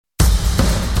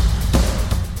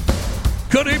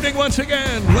Good evening once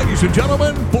again, ladies and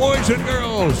gentlemen, boys and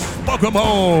girls. Welcome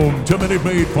home to Minute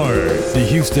Maid Park. The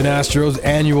Houston Astros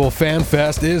annual Fan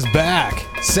Fest is back.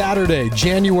 Saturday,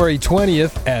 January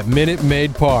 20th at Minute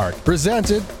Maid Park.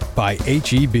 Presented by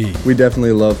HEB. We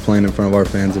definitely love playing in front of our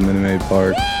fans at Minute Maid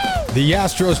Park. The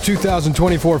Astros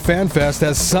 2024 Fan Fest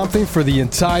has something for the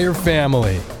entire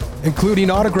family, including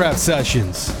autograph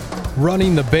sessions,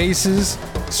 running the bases,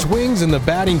 swings in the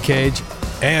batting cage,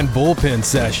 and bullpen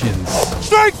sessions.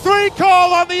 Strike three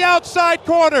call on the outside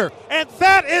corner, and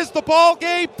that is the ball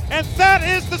game, and that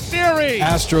is the series.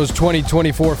 Astros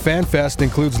 2024 Fan Fest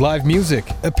includes live music,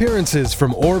 appearances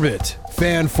from Orbit,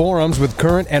 fan forums with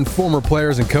current and former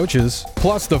players and coaches,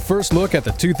 plus the first look at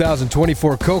the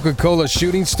 2024 Coca-Cola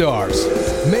Shooting Stars.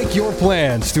 Make your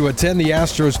plans to attend the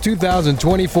Astros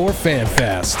 2024 Fan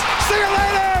Fest. See you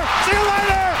later! See you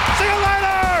later! See you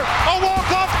later! A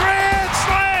walk-off grand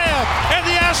slam! And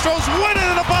the Astros win it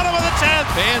in the bottom of the 10th.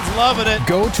 Fans loving it.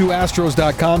 Go to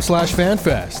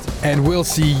astros.com/fanfest, and we'll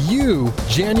see you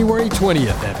January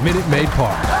 20th at Minute Maid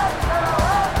Park.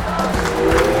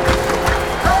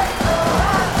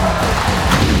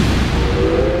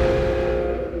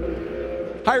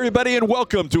 Hi, everybody, and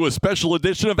welcome to a special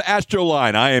edition of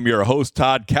ASTROLINE. I am your host,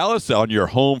 Todd Callis, on your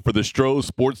home for the Stros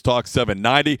Sports Talk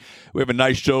 790. We have a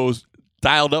nice show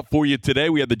dialed up for you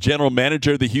today. We have the general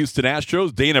manager of the Houston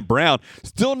Astros, Dana Brown,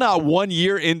 still not 1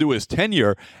 year into his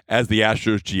tenure as the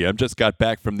Astros GM. Just got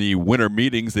back from the winter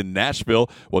meetings in Nashville.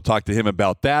 We'll talk to him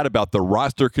about that, about the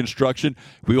roster construction.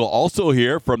 We will also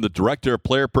hear from the director of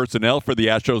player personnel for the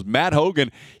Astros, Matt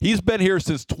Hogan. He's been here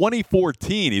since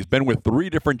 2014. He's been with three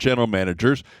different general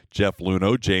managers, Jeff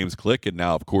Luhnow, James Click, and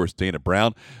now, of course, Dana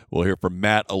Brown. We'll hear from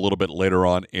Matt a little bit later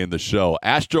on in the show.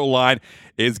 ASTROLINE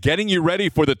is getting you ready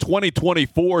for the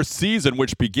 2024 season,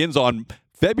 which begins on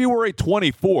February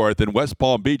 24th in West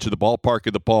Palm Beach at the ballpark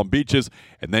of the Palm Beaches,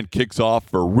 and then kicks off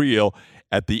for real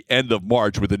at the end of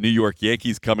March with the New York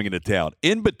Yankees coming into town.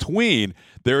 In between,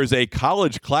 there is a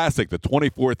college classic, the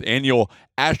 24th annual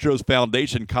Astros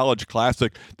Foundation College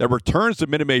Classic, that returns to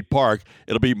Minute Maid Park.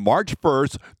 It'll be March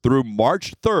 1st through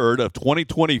March 3rd of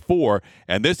 2024,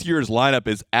 and this year's lineup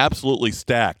is absolutely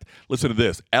stacked. Listen to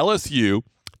this: LSU,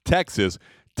 Texas,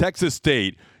 Texas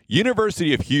State,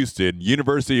 University of Houston,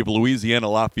 University of Louisiana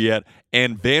Lafayette,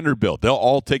 and Vanderbilt. They'll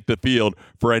all take the field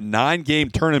for a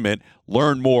 9-game tournament.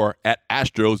 Learn more at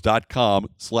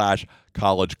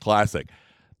astros.com/college classic.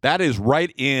 That is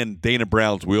right in Dana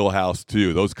Brown's wheelhouse,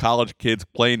 too. Those college kids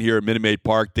playing here at Minute Maid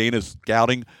Park. Dana's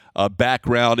scouting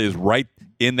background is right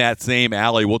in that same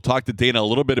alley. We'll talk to Dana a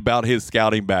little bit about his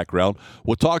scouting background.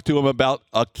 We'll talk to him about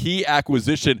a key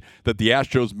acquisition that the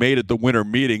Astros made at the winter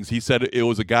meetings. He said it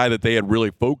was a guy that they had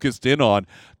really focused in on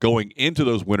going into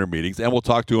those winter meetings. And we'll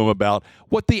talk to him about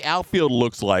what the outfield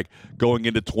looks like going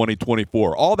into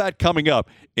 2024. All that coming up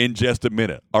in just a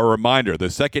minute. A reminder,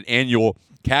 the second annual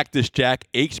Cactus Jack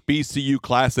HBCU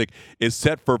Classic is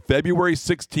set for February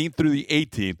 16th through the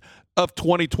 18th of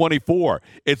 2024.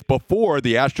 It's before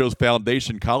the Astros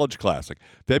Foundation College Classic.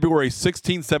 February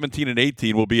 16, 17, and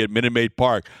 18 will be at Minute Maid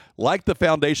Park. Like the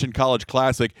Foundation College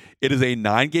Classic, it is a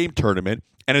 9-game tournament,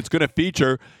 and it's going to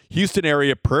feature Houston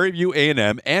area Prairie View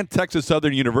A&M and Texas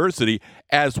Southern University,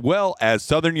 as well as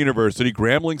Southern University,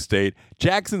 Grambling State,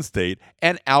 Jackson State,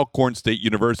 and Alcorn State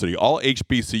University. All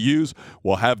HBCUs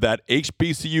will have that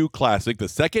HBCU Classic, the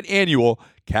second annual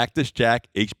Cactus Jack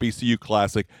HBCU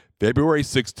Classic, February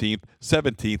 16th,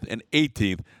 17th, and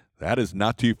 18th. That is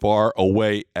not too far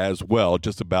away as well,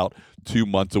 just about 2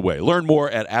 months away. Learn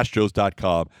more at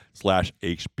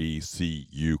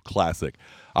astros.com/HBCU Classic.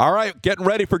 All right, getting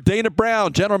ready for Dana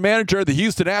Brown, general manager of the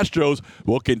Houston Astros.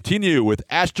 We'll continue with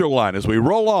ASTROLINE as we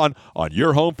roll on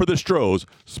your home for the Stros,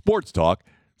 Sports Talk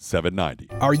 790.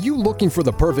 Are you looking for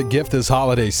the perfect gift this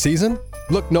holiday season?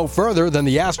 Look no further than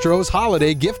the Astros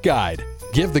Holiday Gift Guide.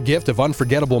 Give the gift of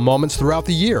unforgettable moments throughout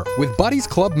the year with Buddies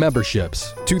Club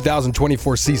memberships,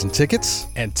 2024 season tickets,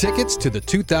 and tickets to the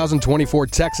 2024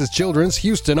 Texas Children's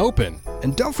Houston Open.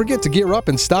 And don't forget to gear up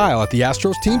in style at the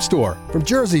Astros team store. From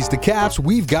jerseys to caps,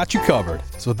 we've got you covered.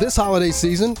 So this holiday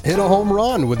season, hit a home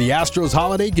run with the Astros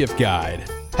Holiday Gift Guide.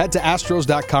 Head to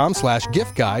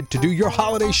astros.com/gift guide to do your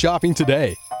holiday shopping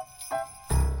today.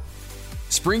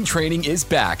 Spring training is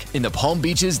back in the Palm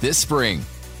Beaches this spring.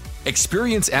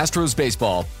 Experience Astros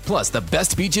baseball, plus the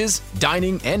best beaches,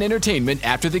 dining, and entertainment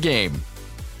after the game.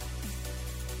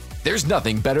 There's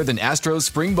nothing better than Astros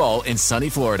spring ball in sunny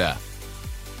Florida.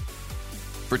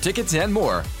 For tickets and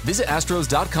more, visit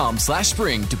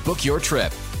astros.com/spring to book your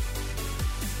trip.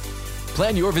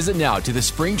 Plan your visit now to the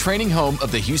spring training home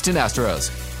of the Houston Astros,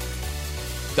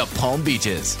 the Palm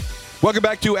Beaches. Welcome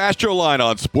back to AstroLine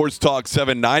on Sports Talk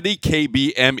 790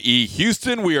 KBME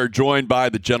Houston. We are joined by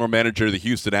the general manager of the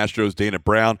Houston Astros, Dana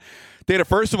Brown. Dana,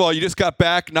 first of all, you just got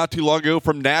back not too long ago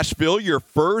from Nashville, your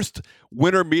first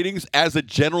winter meetings as a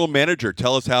general manager.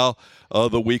 Tell us how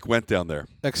the week went down there.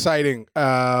 Exciting.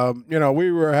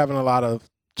 We were having a lot of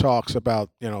talks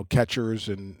about, catchers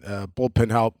and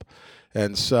bullpen help.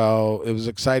 And so it was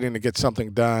exciting to get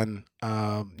something done.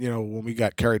 When we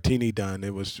got Caratini done,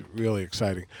 it was really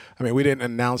exciting. I mean, we didn't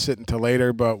announce it until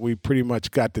later, but we pretty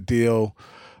much got the deal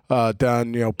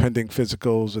done, pending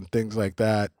physicals and things like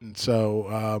that. And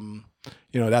so,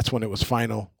 that's when it was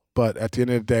final. But at the end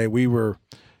of the day, we were,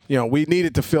 we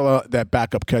needed to fill out that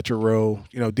backup catcher role.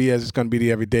 Diaz is going to be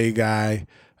the everyday guy.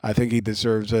 I think he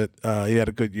deserves it. He had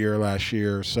a good year last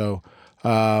year. So,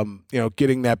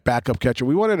 getting that backup catcher.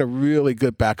 We wanted a really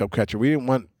good backup catcher. We didn't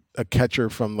want a catcher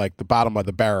from like the bottom of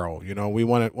the barrel. We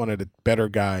wanted one of the better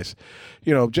guys,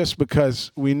 just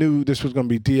because we knew this was going to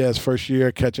be Diaz's first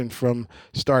year catching from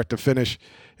start to finish.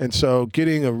 And so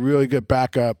getting a really good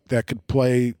backup that could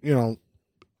play,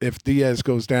 if Diaz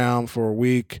goes down for a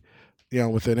week,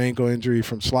 with an ankle injury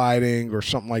from sliding or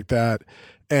something like that.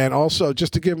 And also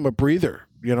just to give him a breather,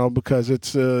 because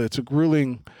it's a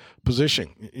grueling position.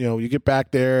 You get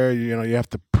back there, you have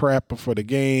to prep before the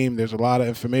game. There's a lot of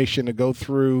information to go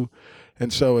through.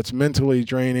 And so it's mentally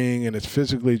draining and it's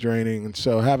physically draining. And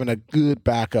so having a good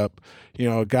backup,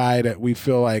 a guy that we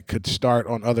feel like could start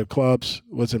on other clubs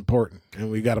was important,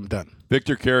 and we got him done.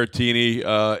 Victor Caratini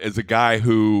is a guy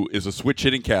who is a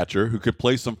switch-hitting catcher who could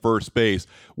play some first base.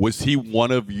 Was he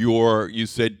one of you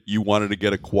said you wanted to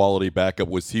get a quality backup.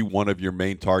 Was he one of your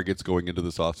main targets going into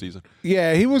this offseason?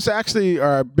 Yeah, he was actually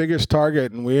our biggest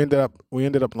target, and we ended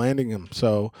up landing him.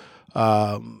 So,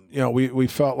 we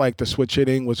felt like the switch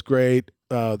hitting was great.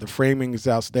 The framing is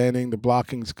outstanding. The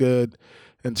blocking's good.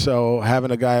 And so having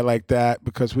a guy like that,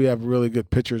 because we have really good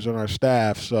pitchers on our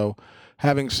staff, so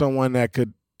having someone that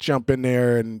could jump in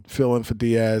there and fill in for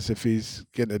Diaz if he's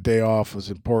getting a day off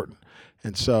was important.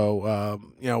 And so,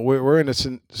 we're in a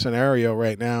scenario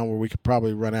right now where we could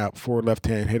probably run out 4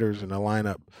 left-hand hitters in the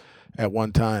lineup at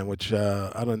one time, which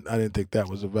I didn't think that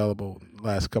was available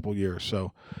last couple years.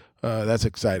 So that's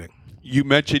exciting. You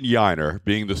mentioned Yiner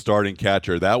being the starting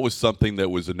catcher. That was something that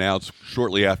was announced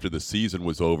shortly after the season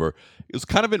was over. It was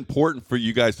kind of important for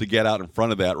you guys to get out in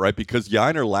front of that, right? Because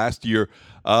Yiner last year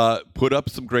put up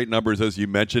some great numbers, as you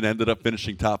mentioned, ended up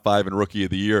finishing top 5 in Rookie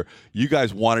of the Year. You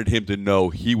guys wanted him to know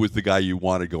he was the guy you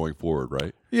wanted going forward,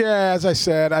 right? Yeah, as I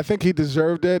said, I think he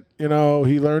deserved it. He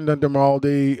learned under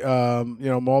Maldi.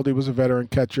 Maldi was a veteran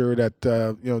catcher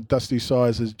that, Dusty saw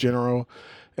as his general.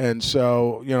 And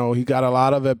so, he got a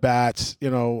lot of at-bats,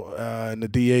 in the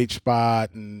DH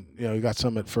spot, and, he got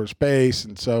some at first base.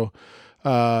 And so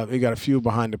he got a few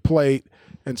behind the plate.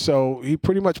 And so he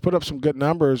pretty much put up some good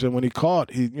numbers. And when he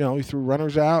caught, he threw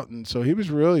runners out. And so he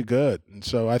was really good. And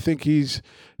so I think he's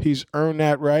earned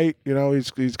that right.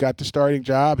 He's got the starting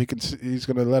job. He's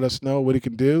going to let us know what he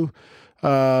can do.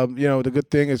 The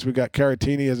good thing is we got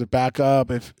Caratini as a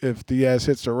backup. If Diaz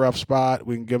hits a rough spot,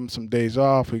 we can give him some days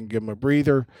off. We can give him a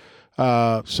breather.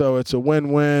 So it's a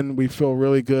win-win. We feel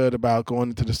really good about going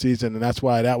into the season, and that's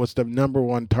why that was the number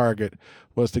one target,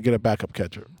 was to get a backup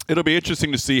catcher. It'll be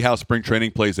interesting to see how spring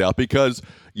training plays out, because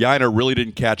Yiner really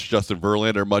didn't catch Justin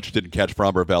Verlander much, didn't catch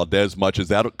Framber Valdez much. Is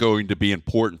that going to be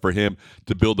important for him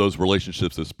to build those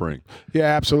relationships this spring? Yeah,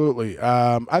 absolutely.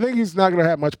 I think he's not going to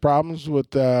have much problems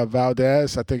with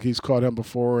Valdez. I think he's caught him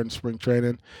before in spring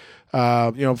training.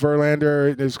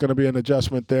 Verlander, there's going to be an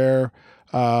adjustment there.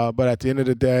 But at the end of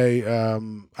the day,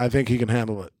 I think he can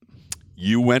handle it.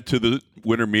 You went to the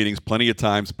winter meetings plenty of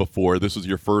times before. This was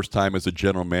your first time as a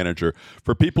general manager.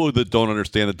 For people that don't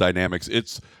understand the dynamics,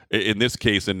 it's, in this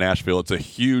case in Nashville, it's a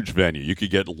huge venue. You could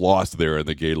get lost there in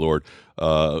the Gaylord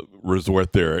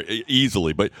Resort there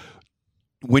easily. But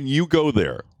when you go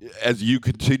there, as you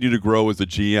continue to grow as a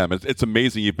GM, it's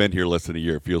amazing you've been here less than a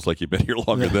year. It feels like you've been here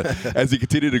longer than. As you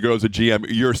continue to grow as a GM,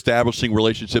 you're establishing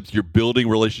relationships, you're building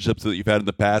relationships that you've had in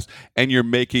the past, and you're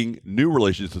making new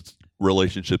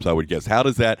relationships, I would guess. How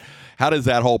does that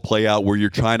whole play out, where you're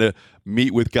trying to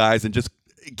meet with guys and just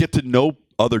get to know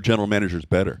other general managers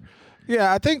better?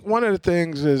 Yeah, I think one of the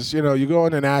things is, you go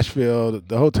into Nashville,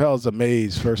 the hotel is a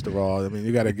maze, first of all. I mean,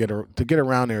 you got to get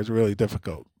around there is really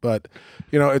difficult. But,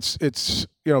 it's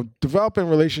developing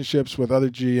relationships with other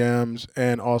GMs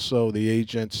and also the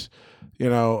agents,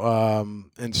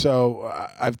 and so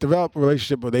I've developed a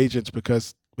relationship with agents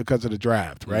because of the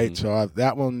draft, right? Mm-hmm. So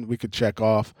that one we could check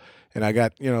off, and I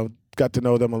got to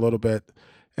know them a little bit.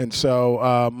 And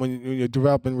so when you're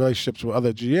developing relationships with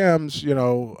other GMs,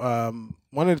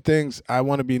 one of the things I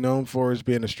want to be known for is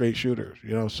being a straight shooter.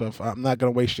 So if I'm not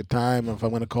going to waste your time, if I'm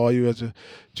going to call you as a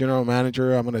general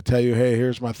manager, I'm going to tell you, hey,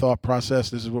 here's my thought process.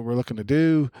 This is what we're looking to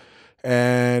do.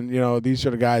 And, these are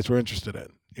the guys we're interested in,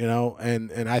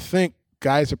 and I think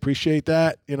guys appreciate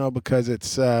that, because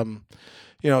it's,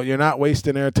 you're not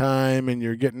wasting their time and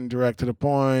you're getting direct to the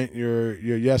point. Your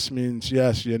yes means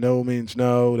yes, your no means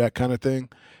no, that kind of thing.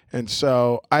 And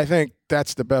so I think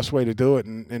that's the best way to do it,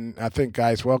 and I think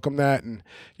guys welcome that. And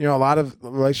a lot of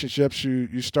relationships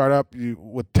you start up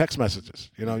with text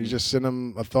messages. You just send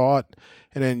them a thought,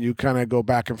 and then you kind of go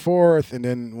back and forth. And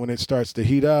then when it starts to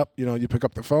heat up, you pick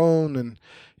up the phone and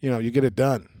you get it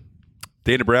done.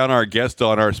 Dana Brown, our guest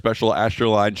on our special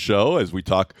ASTROLINE show, as we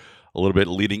talk a little bit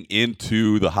leading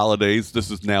into the holidays.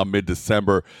 This is now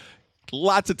mid-December.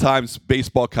 Lots of times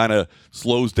baseball kind of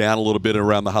slows down a little bit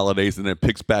around the holidays and then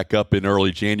picks back up in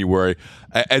early January.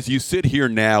 As you sit here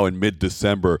now in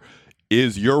mid-December,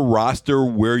 is your roster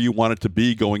where you want it to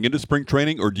be going into spring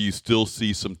training, or do you still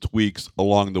see some tweaks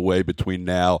along the way between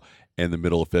now and the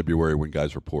middle of February when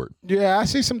guys report? Yeah, I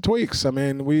see some tweaks. I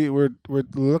mean, we're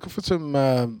looking for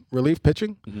some relief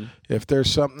pitching. Mm-hmm. If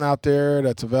there's something out there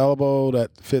that's available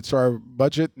that fits our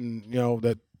budget and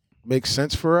that makes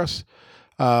sense for us,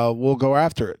 we'll go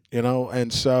after it,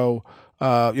 And so,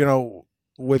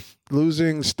 with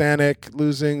losing Stanek,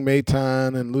 losing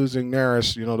Maton, and losing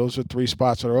Neris, those are 3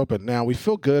 spots that are open. Now, we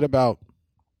feel good about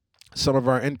some of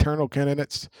our internal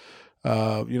candidates.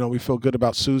 We feel good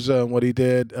about Souza and what he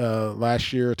did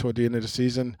last year toward the end of the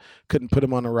season. Couldn't put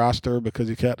him on the roster because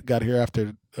he got here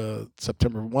after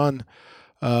September 1.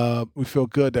 We feel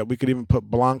good that we could even put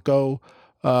Blanco,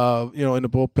 in the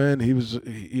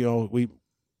bullpen. We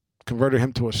converted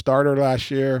him to a starter last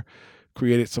year,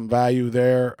 created some value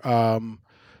there.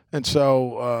 And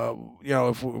so,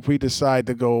 if we decide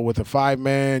to go with a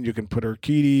 5-man, you can put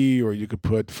Urquidy or you could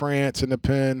put France in the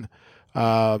pen.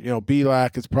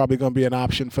 Bielak is probably going to be an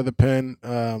option for the pen.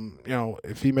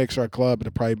 If he makes our club,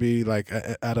 it'll probably be like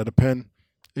out of the pen.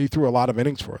 He threw a lot of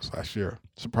innings for us last year.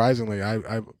 Surprisingly,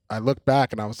 I looked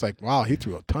back and I was like, wow, he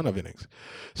threw a ton of innings.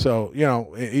 So,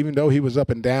 even though he was up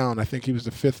and down, I think he was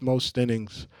the 5th most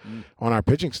innings on our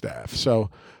pitching staff. So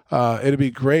it'd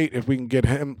be great if we can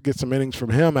get some innings from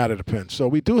him out of the pen. So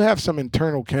we do have some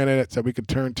internal candidates that we could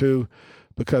turn to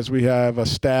because we have a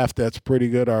staff that's pretty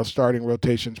good. Our starting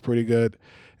rotation's pretty good.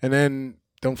 And then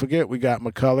don't forget, we got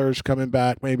McCullers coming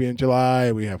back maybe in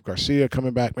July. We have Garcia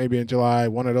coming back maybe in July.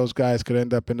 One of those guys could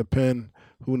end up in the pen.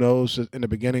 Who knows, in the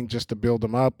beginning, just to build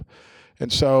them up.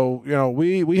 And so,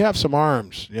 we have some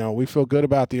arms. We feel good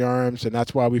about the arms, and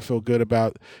that's why we feel good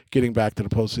about getting back to the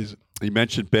postseason. You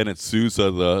mentioned Bennett Souza,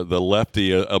 the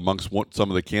lefty, amongst some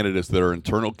of the candidates that are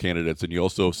internal candidates, and you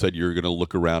also said you're going to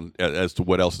look around as to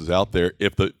what else is out there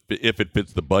if it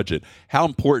fits the budget. How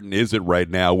important is it right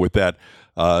now with that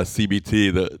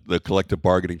CBT, the collective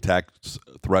bargaining tax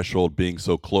threshold, being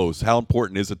so close? How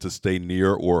important is it to stay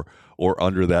near or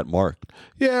under that mark?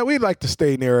 Yeah, we'd like to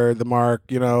stay near the mark,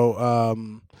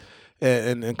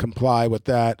 and comply with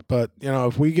that. But,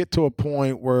 if we get to a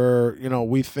point where,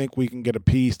 we think we can get a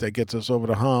piece that gets us over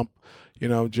the hump,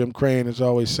 Jim Crane is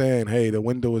always saying, hey, the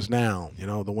window is now.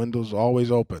 The window's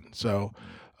always open. So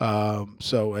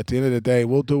at the end of the day,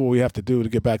 we'll do what we have to do to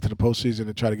get back to the postseason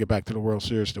and try to get back to the World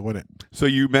Series to win it. So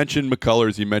you mentioned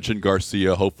McCullers, you mentioned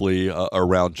Garcia, hopefully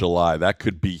around July. That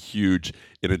could be huge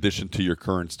in addition to your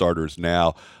current starters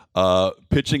now.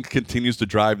 Pitching continues to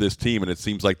drive this team, and it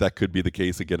seems like that could be the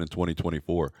case again in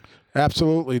 2024.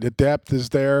 Absolutely. The depth is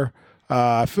there.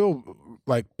 I feel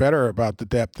like better about the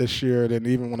depth this year than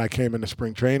even when I came into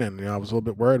spring training. I was a little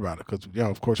bit worried about it because,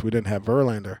 of course, we didn't have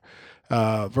Verlander.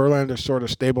 Verlander sort of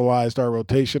stabilized our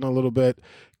rotation a little bit,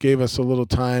 gave us a little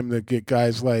time to get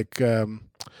guys like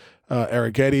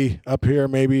Arrighetti up here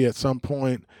maybe at some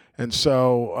point. And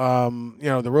so,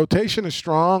 the rotation is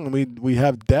strong and we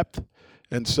have depth.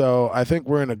 And so I think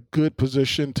we're in a good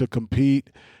position to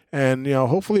compete. And,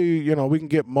 hopefully, we can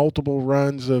get multiple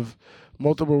runs of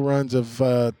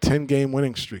 10-game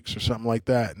winning streaks or something like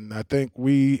that. And I think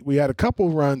we had a couple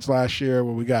runs last year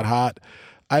where we got hot.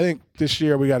 I think this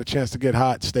year we got a chance to get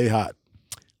hot, stay hot.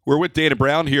 We're with Dana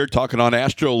Brown here talking on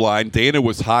AstroLine. Dana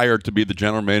was hired to be the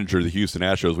general manager of the Houston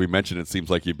Astros. We mentioned it seems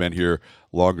like you've been here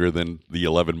longer than the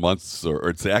 11 months, or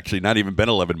it's actually not even been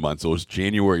 11 months. It was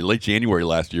late January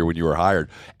last year when you were hired.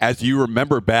 As you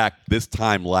remember back this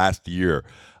time last year,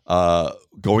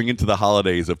 going into the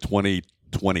holidays of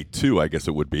 2022, I guess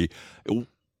it would be,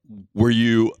 were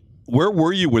you Where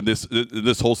were you when this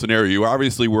whole scenario? You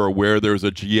obviously were aware there was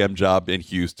a GM job in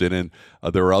Houston, and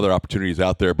there were other opportunities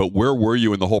out there. But where were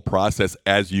you in the whole process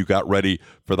as you got ready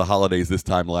for the holidays this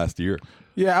time last year?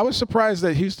 Yeah, I was surprised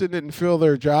that Houston didn't fill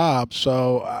their job.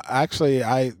 So actually,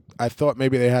 I thought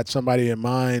maybe they had somebody in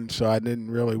mind, so I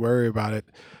didn't really worry about it.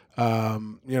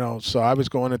 So I was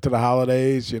going into the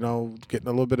holidays, getting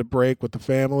a little bit of break with the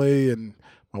family, and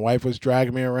my wife was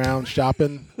dragging me around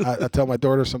shopping. I tell my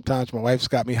daughter sometimes, my wife's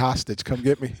got me hostage. Come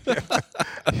get me,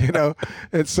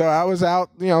 And so I was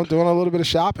out, doing a little bit of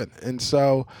shopping. And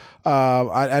so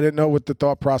I didn't know what the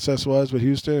thought process was with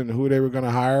Houston and who they were going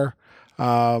to hire.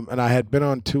 And I had been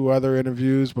on 2 other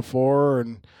interviews before,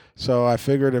 and so I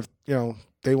figured if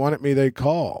they wanted me, they'd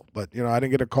call. But I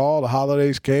didn't get a call. The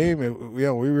holidays came, and we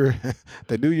were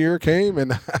the new year came,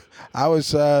 and I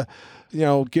was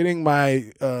getting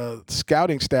my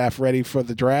scouting staff ready for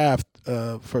the draft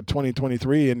for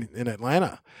 2023 in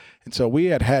Atlanta, and so we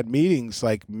had meetings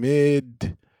like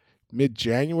mid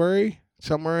January.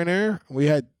 Somewhere in there, we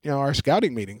had our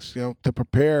scouting meetings, to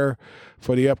prepare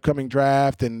for the upcoming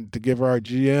draft and to give our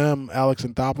GM Alex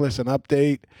Anthopoulos an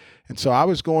update. And so I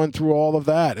was going through all of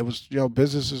that. It was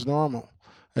business as normal,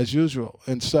 as usual.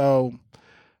 And so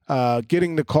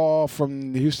getting the call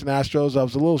from the Houston Astros, I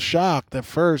was a little shocked at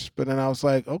first, but then I was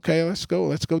like, okay, let's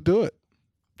go do it.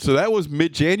 So that was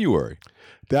mid-January.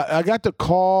 I got the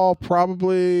call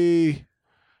probably.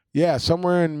 Yeah,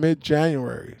 somewhere in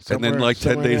mid-January. And then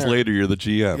 10 days later, you're the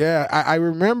GM. Yeah, I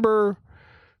remember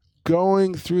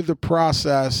going through the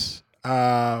process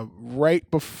right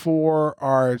before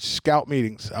our scout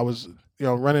meetings. I was,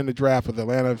 running the draft with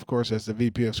Atlanta, of course, as the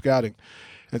VP of scouting.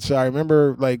 And so I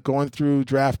remember, going through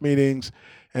draft meetings.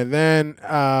 And then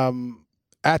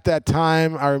at that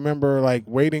time, I remember,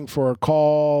 waiting for a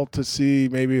call to see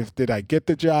maybe did I get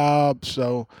the job.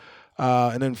 So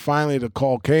and then finally the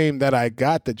call came that I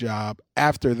got the job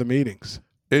after the meetings.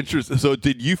 Interesting. So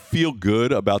did you feel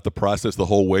good about the process the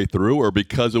whole way through, or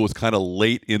because it was kind of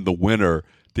late in the winter,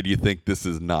 did you think this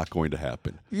is not going to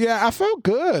happen? Yeah, I felt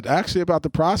good, actually, about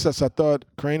the process. I thought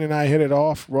Crane and I hit it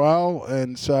off well,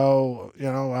 and so,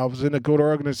 I was in a good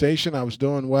organization. I was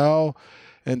doing well.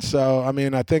 And so,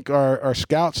 I think our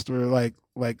scouts were like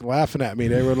laughing at me.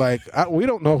 They were like, we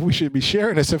don't know if we should be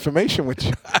sharing this information with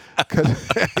you. Because,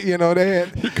 they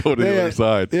had – You go to the other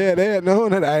side. Yeah, they had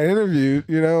known that I interviewed,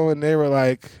 and they were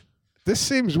like, this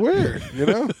seems weird,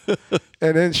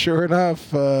 And then sure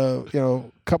enough, a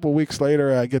couple weeks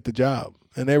later, I get the job.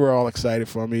 And they were all excited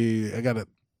for me. I got a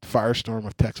firestorm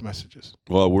of text messages.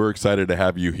 Well, we're excited to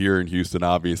have you here in Houston,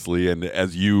 obviously. And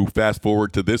as you fast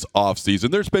forward to this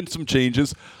offseason, there's been some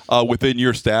changes within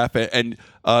your staff. And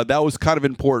that was kind of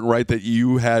important, right, that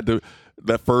you had to,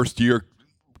 that first year,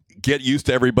 get used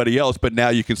to everybody else, but now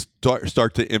you can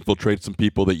start to infiltrate some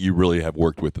people that you really have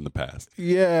worked with in the past.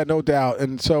 Yeah, no doubt.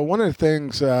 And so one of the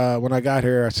things when I got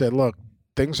here, I said, look,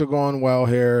 things are going well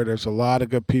here. There's a lot of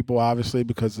good people, obviously,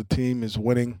 because the team is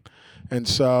winning. And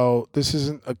so this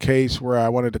isn't a case where I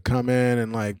wanted to come in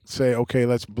and say, okay,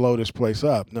 let's blow this place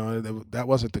up. No, that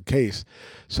wasn't the case.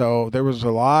 So there was a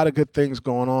lot of good things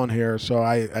going on here. So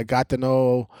I got to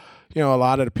know, a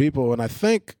lot of the people. And I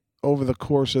think over the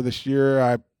course of this year,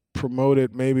 I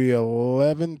promoted maybe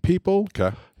 11 people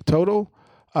total.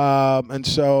 And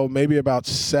so maybe about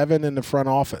 7 in the front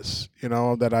office,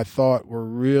 that I thought were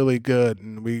really good.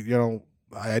 And we,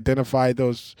 I identified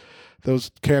those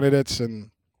candidates and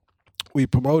we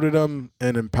promoted them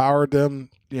and empowered them,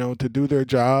 to do their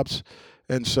jobs.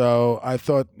 And so I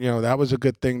thought, that was a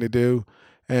good thing to do.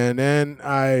 And then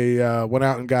I went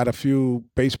out and got a few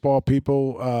baseball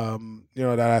people,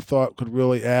 that I thought could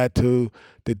really add to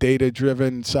the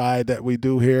data-driven side that we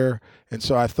do here. And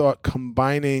so I thought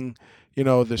combining,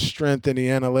 the strength and the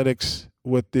analytics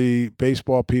with the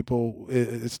baseball people,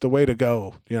 it's the way to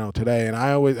go, today. And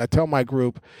I tell my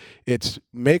group, it's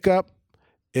makeup,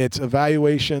 it's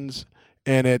evaluations,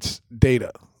 and it's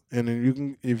data.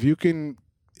 And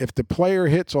if the player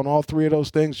hits on all 3 of those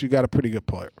things, you got a pretty good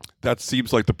player. That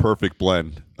seems like the perfect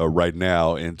blend right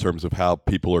now in terms of how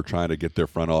people are trying to get their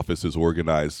front offices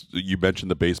organized. You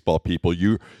mentioned the baseball people.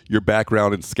 Your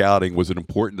background in scouting, was it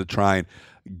important to try and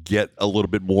get a little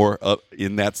bit more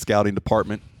in that scouting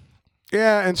department?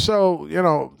 Yeah, and so,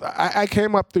 I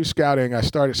came up through scouting. I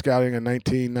started scouting in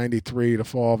 1993, the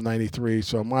fall of 93.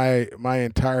 So my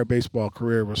entire baseball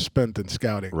career was spent in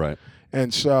scouting. Right.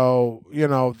 And so,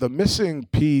 the missing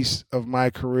piece of my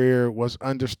career was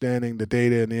understanding the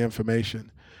data and the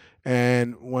information.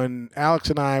 And when Alex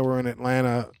and I were in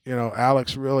Atlanta,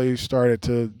 Alex really started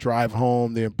to drive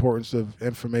home the importance of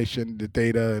information, the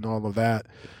data, and all of that.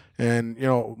 and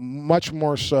much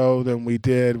more so than we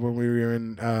did when we were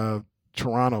in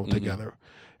Toronto together.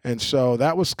 And so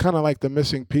that was kind of like the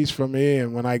missing piece for me.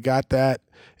 And when I got that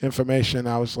information,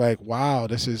 I was like, wow,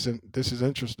 this is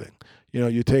interesting.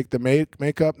 You take the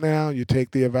makeup now, you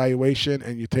take the evaluation,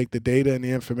 and you take the data and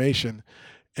the information,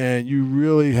 and you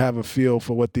really have a feel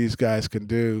for what these guys can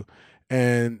do.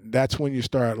 And that's when you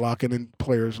start locking in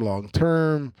players long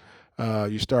term.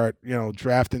 You start,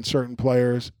 drafting certain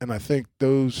players. And I think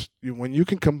when you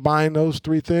can combine those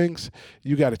three things,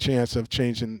 you got a chance of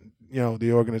changing,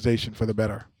 the organization for the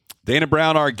better. Dana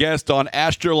Brown, our guest on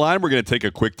AstroLine. We're going to take a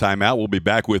quick timeout. We'll be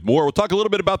back with more. We'll talk a little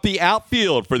bit about the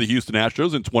outfield for the Houston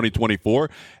Astros in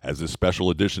 2024 as this special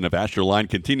edition of AstroLine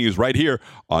continues right here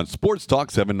on Sports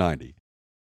Talk 790.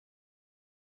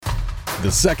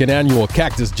 The second annual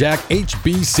Cactus Jack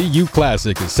HBCU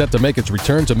Classic is set to make its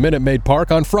return to Minute Maid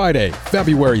Park on Friday,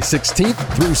 February 16th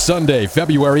through Sunday,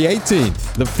 February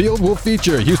 18th. The field will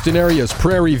feature Houston area's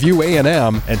Prairie View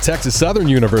A&M and Texas Southern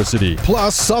University,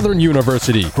 plus Southern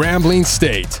University, Grambling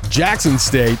State, Jackson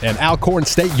State, and Alcorn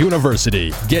State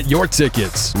University. Get your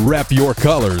tickets, rep your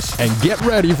colors, and get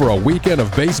ready for a weekend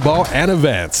of baseball and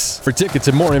events. For tickets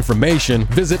and more information,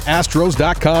 visit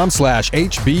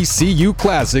astros.com/HBCU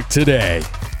Classic today.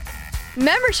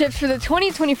 Memberships for the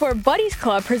 2024 Buddies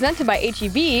Club presented by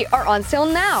HEB are on sale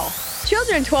now.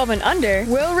 Children 12 and under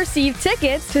will receive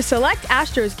tickets to select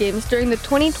Astros games during the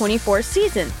 2024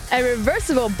 season, a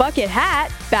reversible bucket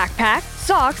hat, backpack,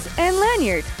 socks, and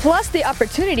lanyard, plus the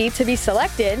opportunity to be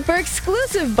selected for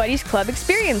exclusive Buddies Club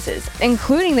experiences,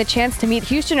 including the chance to meet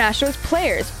Houston Astros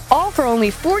players, all for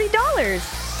only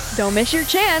 $40. Don't miss your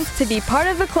chance to be part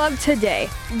of the club today.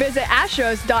 Visit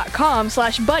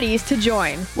astros.com/buddies to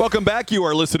join. Welcome back. You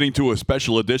are listening to a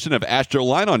special edition of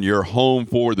AstroLine on your home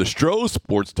for the Stros,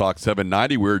 Sports Talk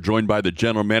 790. We're joined by the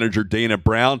general manager, Dana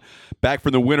Brown, back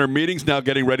from the winter meetings, now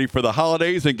getting ready for the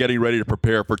holidays and getting ready to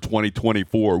prepare for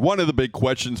 2024. One of the big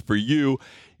questions for you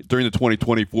during the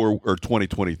 2024 or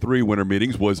 2023 winter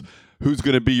meetings was who's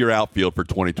going to be your outfield for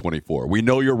 2024. We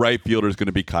know your right fielder is going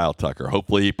to be Kyle Tucker.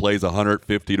 Hopefully he plays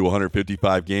 150 to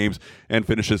 155 games and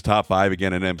finishes top 5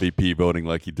 again in MVP voting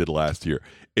like he did last year.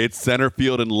 It's center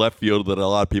field and left field that a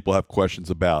lot of people have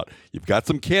questions about. You've got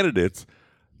some candidates.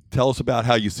 Tell us about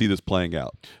how you see this playing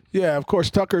out. Yeah, of course,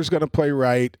 Tucker's going to play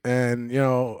right. And,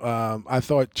 I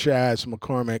thought Chaz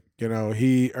McCormick,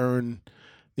 he earned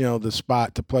the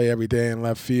spot to play every day in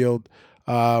left field.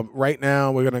 Right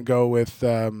now, we're going to go with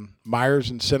Myers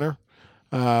in center.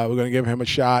 We're going to give him a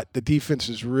shot. The defense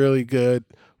is really good.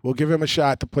 We'll give him a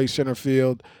shot to play center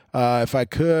field. If I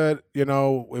could,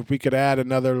 if we could add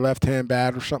another left-hand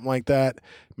bat or something like that,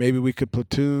 maybe we could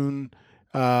platoon,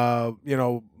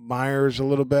 Myers a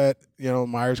little bit.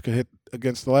 Myers could hit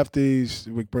against the lefties.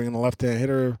 We bring in a left-hand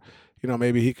hitter.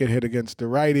 Maybe he could hit against the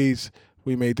righties.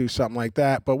 We may do something like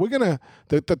that. But we're going to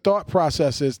the thought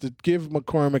process is to give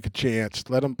McCormick a chance,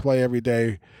 let him play every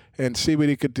day and see what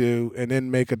he could do, and then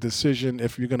make a decision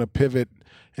if you're going to pivot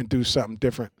and do something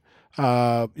different.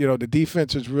 The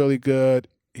defense is really good.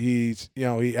 He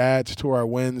adds to our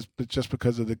wins but just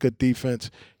because of the good defense.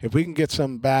 If we can get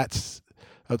some bats,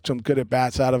 some good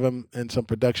at-bats out of him and some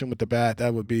production with the bat,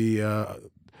 that would be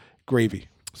gravy.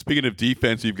 Speaking of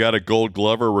defense, you've got a Gold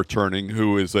Glover returning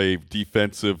who is a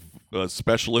defensive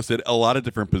specialist at a lot of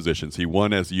different positions. He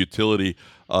won as a utility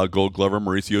Gold Glover,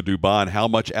 Mauricio Dubon. How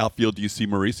much outfield do you see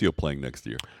Mauricio playing next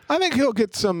year? I think he'll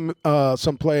get some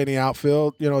play in the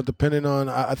outfield, depending on –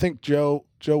 I think Joe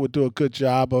would do a good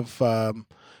job of,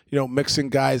 mixing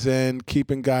guys in,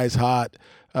 keeping guys hot,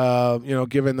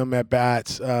 giving them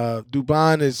at-bats.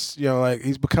 Dubon is,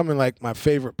 he's becoming like my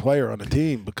favorite player on the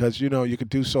team because, you could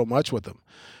do so much with him.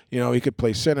 He could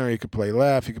play center, he could play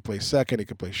left, he could play second, he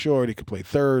could play short, he could play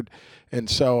third. And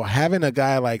so having a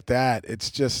guy like that, it's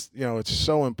just, it's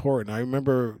so important. I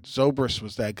remember Zobrist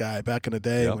was that guy back in the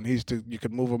day when you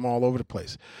could move him all over the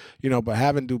place. But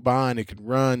having Dubon, he could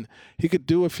run. He could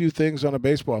do a few things on a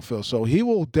baseball field. So he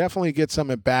will definitely get some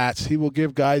at-bats. He will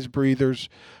give guys breathers.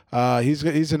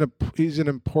 He's an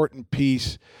important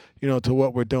piece, to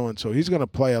what we're doing. So he's going to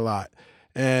play a lot.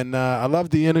 And I love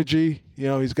the energy.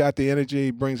 He's got the energy.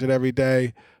 He brings it every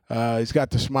day. He's got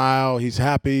the smile. He's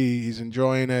happy. He's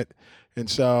enjoying it. And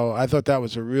so I thought that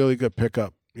was a really good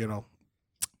pickup,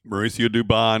 Mauricio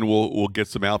Dubon will get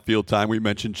some outfield time. We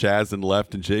mentioned Chaz in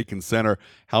left and Jake in center.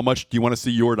 How much do you want to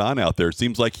see Jordan out there? It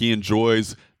seems like he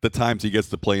enjoys the times he gets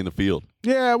to play in the field.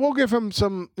 Yeah, we'll give him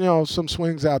some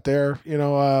swings out there.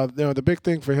 The big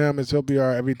thing for him is he'll be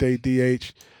our everyday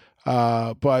DH.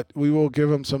 But we will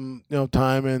give him some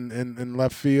time in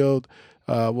left field.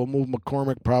 We'll move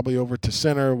McCormick probably over to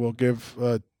center. We'll give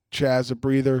Chaz a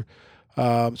breather.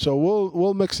 So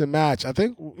we'll mix and match. I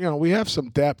think we have some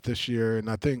depth this year, and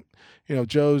I think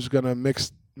Joe's going to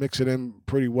mix it in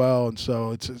pretty well, and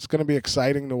so it's going to be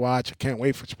exciting to watch. I can't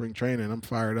wait for spring training. I'm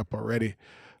fired up already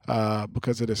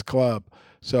because of this club.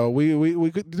 So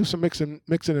we could do some mixing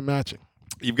and matching.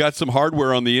 You've got some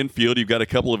hardware on the infield. You've got a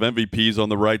couple of MVPs on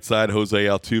the right side, Jose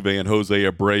Altuve and Jose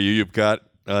Abreu. You've got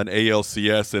an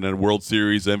ALCS and a World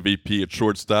Series MVP at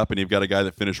shortstop, and you've got a guy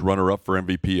that finished runner-up for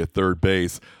MVP at third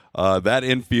base. That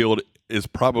infield is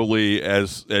probably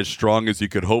as strong as you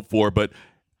could hope for, but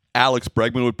Alex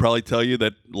Bregman would probably tell you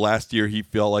that last year he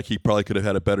felt like he probably could have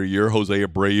had a better year. Jose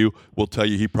Abreu will tell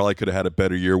you he probably could have had a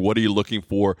better year. What are you looking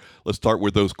for? Let's start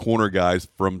with those corner guys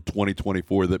from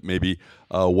 2024 that maybe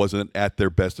wasn't at their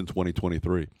best in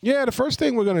 2023. Yeah, the first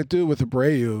thing we're going to do with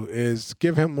Abreu is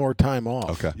give him more time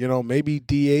off. Okay. Maybe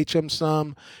DH him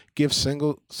some, give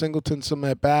Singleton some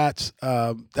at-bats.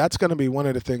 That's going to be one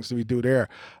of the things that we do there.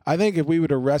 I think if we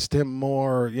would arrest him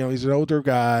more, he's an older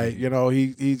guy.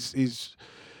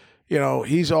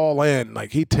 He's all in.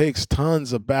 Like, he takes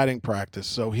tons of batting practice,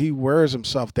 so he wears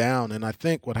himself down. And I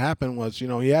think what happened was,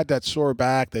 he had that sore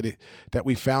back that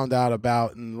we found out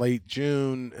about in late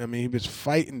June. I mean, he was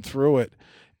fighting through it.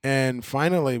 And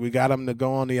finally, we got him to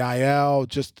go on the IL,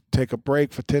 just to take a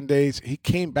break for 10 days. He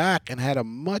came back and had a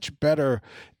much better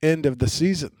end of the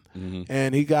season. Mm-hmm.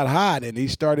 And he got hot, and he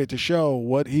started to show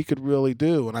what he could really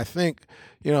do. And I think,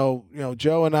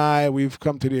 Joe and I, we've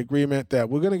come to the agreement that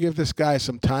we're going to give this guy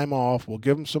some time off. We'll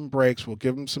give him some breaks. We'll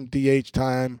give him some DH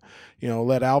time.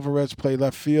 Let Alvarez play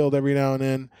left field every now and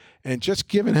then. And just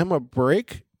giving him a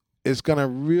break is going to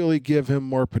really give him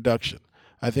more production.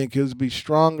 I think he'll be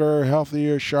stronger,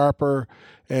 healthier, sharper,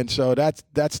 and so that's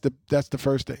the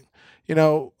first thing.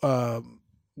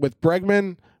 With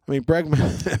Bregman,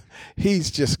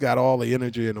 he's just got all the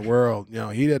energy in the world.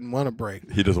 He didn't want to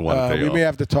break. He doesn't want to take We off. may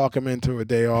have to talk him into a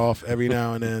day off every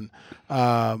now and then.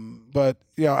 But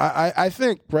I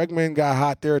think Bregman got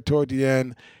hot there toward the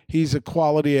end. He's a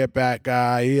quality at-bat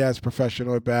guy. He has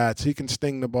professional at-bats. He can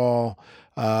sting the ball.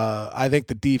 I think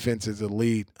the defense is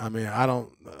elite. I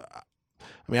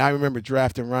remember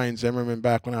drafting Ryan Zimmerman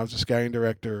back when I was a scouting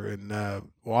director in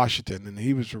Washington, and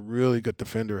he was a really good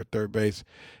defender at third base.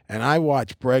 And I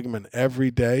watch Bregman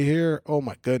every day here. Oh,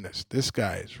 my goodness, this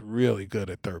guy is really good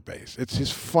at third base. It's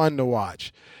just fun to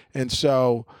watch. And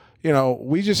so,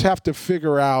 we just have to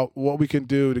figure out what we can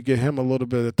do to get him a little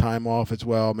bit of time off as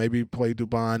well. Maybe play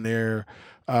Dubon there,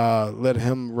 let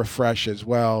him refresh as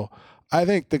well. I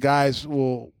think the guys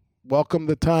will welcome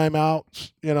the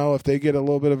timeouts, if they get a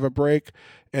little bit of a break.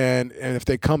 And if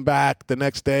they come back the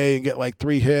next day and get like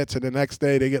 3 hits, and the next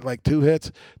day they get like 2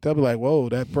 hits, they'll be like, "Whoa,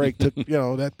 that break took,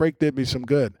 that break did me some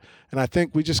good." And I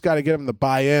think we just got to get them to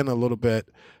buy in a little bit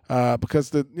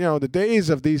because the days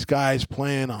of these guys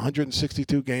playing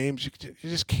 162 games, you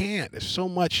just can't. There's so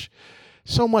much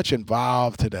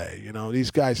involved today.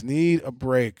 These guys need a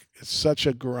break. It's such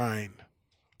a grind.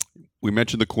 We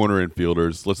mentioned the corner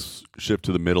infielders. Let's shift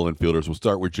to the middle infielders. We'll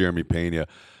start with Jeremy Pena.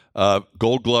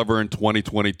 Gold Glover in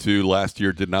 2022. Last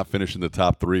year did not finish in the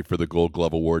top 3 for the Gold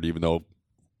Glove Award, even though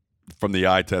from the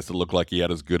eye test it looked like he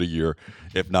had as good a year,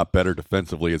 if not better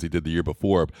defensively, as he did the year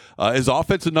before. His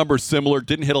offensive numbers similar.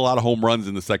 Didn't hit a lot of home runs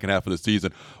in the second half of the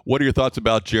season. What are your thoughts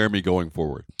about Jeremy going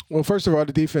forward? Well, first of all,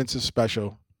 the defense is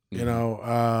special.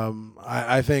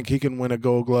 I think he can win a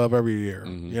Gold Glove every year.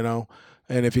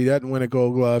 And if he doesn't win a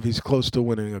Gold Glove, he's close to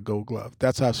winning a Gold Glove.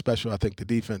 That's how special I think the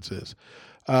defense is.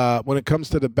 When it comes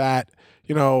to the bat,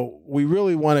 we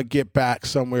really want to get back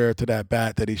somewhere to that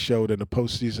bat that he showed in the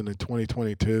postseason in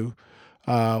 2022.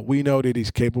 We know that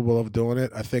he's capable of doing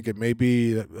it. I think it may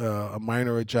be a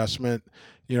minor adjustment,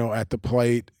 at the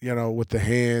plate, with the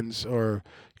hands or,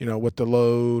 with the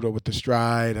load or with the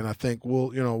stride. And I think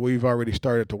we've already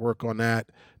started to work on that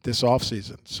this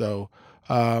offseason. So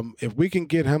if we can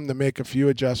get him to make a few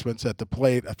adjustments at the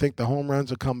plate, I think the home runs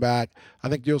will come back. I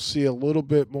think you'll see a little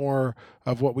bit more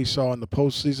of what we saw in the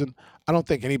postseason. I don't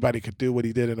think anybody could do what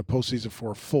he did in the postseason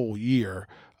for a full year.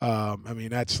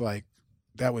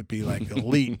 That would be like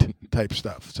elite type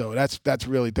stuff. So that's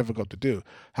really difficult to do.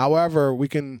 However, we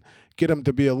can get him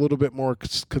to be a little bit more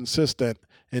consistent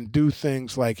and do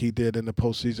things like he did in the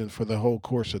postseason for the whole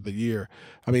course of the year.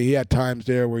 He had times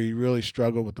there where he really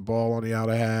struggled with the ball on the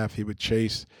outer half. He would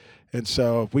chase. And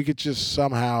so if we could just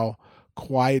somehow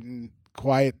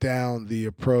quiet down the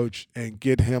approach and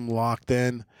get him locked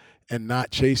in and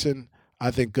not chasing,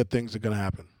 I think good things are going to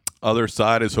happen. Other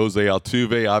side is Jose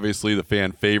Altuve, obviously the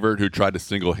fan favorite, who tried to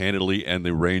single-handedly end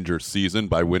the Rangers season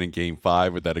by winning Game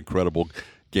 5 with that incredible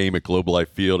game at Globe Life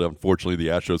Field. Unfortunately, the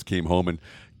Astros came home and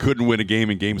couldn't win a game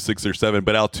in Game 6 or 7.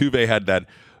 But Altuve had that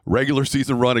regular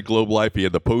season run at Globe Life. He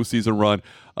had the postseason run.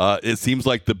 It seems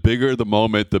like the bigger the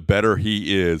moment, the better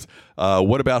he is.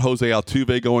 What about Jose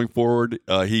Altuve going forward?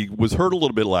 He was hurt a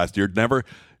little bit last year. Never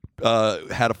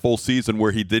had a full season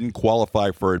where he didn't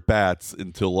qualify for at-bats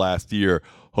until last year.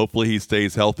 Hopefully he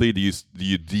stays healthy. Do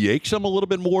you DH him a little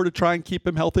bit more to try and keep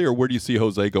him healthy, or where do you see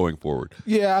Jose going forward?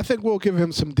 Yeah, I think we'll give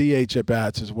him some DH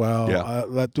at-bats as well. Yeah.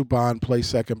 Let Dubon play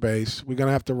second base. We're going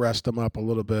to have to rest him up a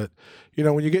little bit.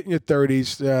 When you get in your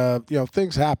 30s,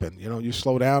 things happen. You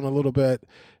slow down a little bit.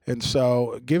 And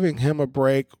so giving him a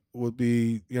break would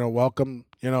be, welcome.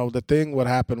 The thing what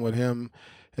happened with him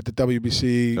at the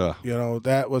WBC,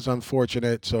 that was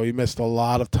unfortunate. So he missed a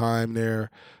lot of time there.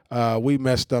 We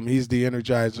missed him. He's the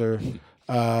energizer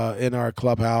in our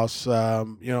clubhouse.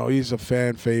 He's a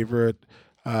fan favorite.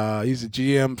 He's a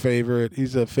GM favorite.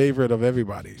 He's a favorite of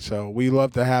everybody. So we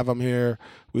love to have him here.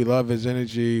 We love his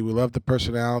energy. We love the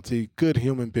personality. Good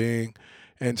human being.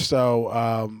 And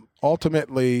so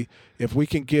ultimately, if we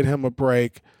can get him a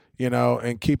break,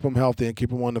 and keep him healthy and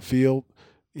keep him on the field,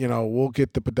 we'll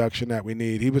get the production that we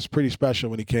need. He was pretty special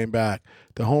when he came back.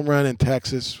 The home run in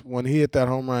Texas, when he hit that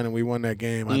home run and we won that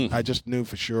game, I just knew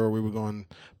for sure we were going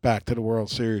back to the World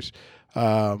Series.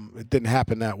 It didn't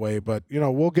happen that way, but,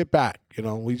 we'll get back.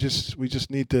 We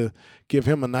just need to give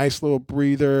him a nice little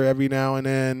breather every now and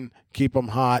then, keep him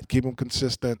hot, keep him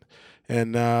consistent.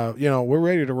 And, we're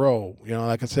ready to roll.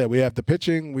 Like I said, we have the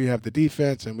pitching, we have the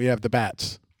defense, and we have the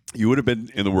bats. You would have been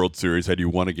in the World Series had you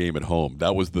won a game at home.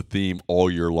 That was the theme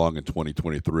all year long in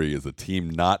 2023, is a team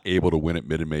not able to win at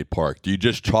Minute Maid Park. Do you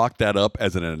just chalk that up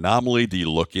as an anomaly? Do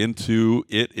you look into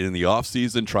it in the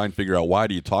offseason, try and figure out why?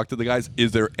 Do you talk to the guys?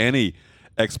 Is there any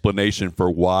explanation for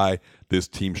why this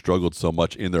team struggled so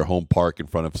much in their home park in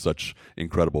front of such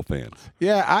incredible fans?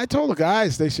 Yeah, I told the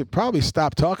guys they should probably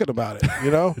stop talking about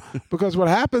it, because what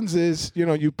happens is,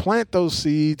 you plant those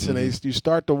seeds and you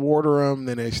start to water them,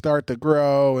 then they start to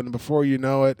grow, and before you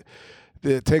know it,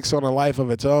 it takes on a life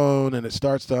of its own and it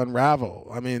starts to unravel.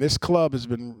 I mean, this club has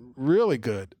been really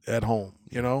good at home,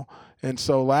 and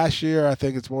so last year I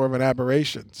think it's more of an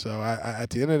aberration. So at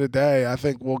the end of the day, I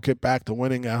think we'll get back to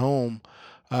winning at home.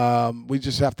 We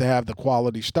just have to have the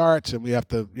quality starts, and we have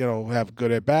to, have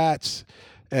good at-bats,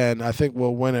 and I think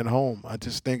we'll win at home. I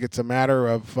just think it's a matter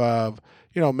of,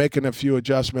 making a few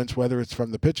adjustments, whether it's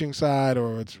from the pitching side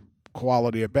or it's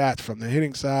quality at-bats from the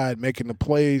hitting side, making the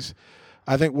plays.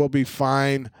 I think we'll be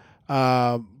fine,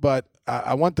 but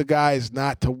I want the guys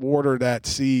not to water that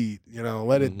seed,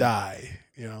 let it die,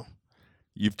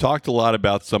 You've talked a lot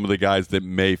about some of the guys that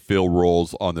may fill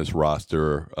roles on this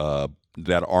roster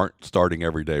that aren't starting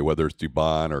every day, whether it's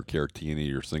Dubon or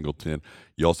Caratini or Singleton.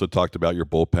 You also talked about your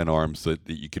bullpen arms that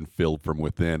you can fill from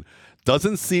within.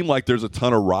 Doesn't seem like there's a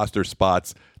ton of roster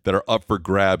spots that are up for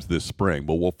grabs this spring,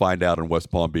 but we'll find out in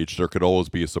West Palm Beach. There could always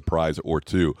be a surprise or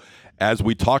two. As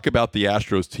we talk about the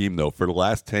Astros team, though, for the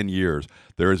last 10 years,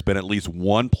 there has been at least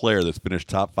one player that's finished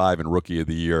top 5 in Rookie of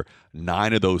the Year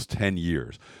 9 of those 10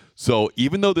 years. So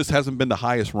even though this hasn't been the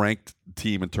highest ranked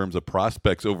team in terms of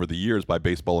prospects over the years by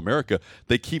Baseball America,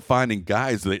 they keep finding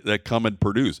guys that come and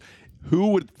produce. Who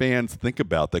would fans think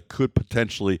about that could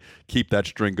potentially keep that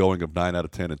string going of 9 out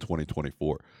of 10 in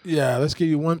 2024? Yeah, let's give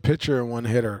you one pitcher and one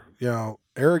hitter.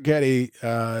 Arrighetti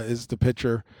is the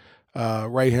pitcher,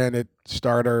 right-handed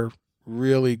starter,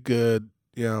 really good.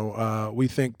 We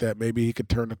think that maybe he could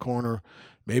turn the corner.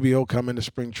 Maybe he'll come into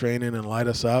spring training and light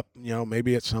us up.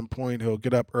 Maybe at some point he'll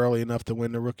get up early enough to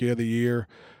win the Rookie of the Year,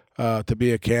 to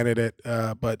be a candidate.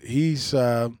 But he's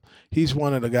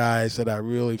one of the guys that I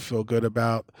really feel good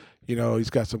about. He's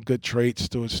got some good traits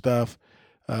to his stuff.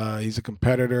 He's a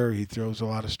competitor. He throws a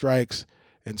lot of strikes,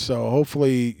 and so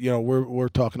hopefully, we're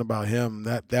talking about him.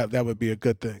 That would be a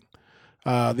good thing.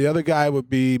 The other guy would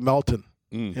be Melton.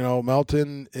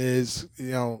 Melton is,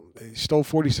 he stole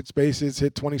 46 bases,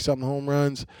 hit 20-something home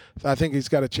runs. I think he's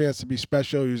got a chance to be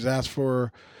special. He was asked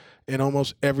for in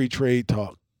almost every trade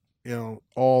talk.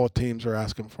 All teams are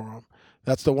asking for him.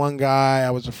 That's the one guy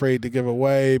I was afraid to give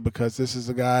away, because this is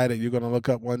a guy that you're going to look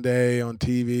up one day on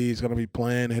TV. He's going to be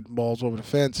playing, hitting balls over the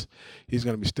fence. He's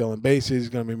going to be stealing bases. He's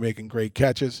going to be making great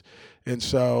catches. And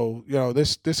so,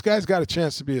 this guy's got a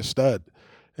chance to be a stud.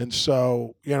 And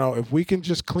so, if we can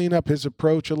just clean up his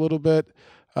approach a little bit,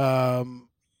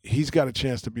 he's got a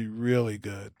chance to be really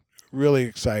good, really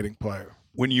exciting player.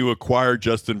 When you acquired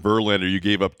Justin Verlander, you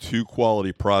gave up 2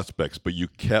 quality prospects, but you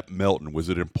kept Melton. Was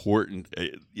it important?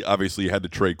 Obviously, you had to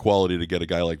trade quality to get a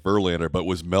guy like Verlander, but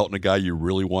was Melton a guy you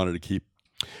really wanted to keep?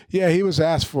 Yeah, he was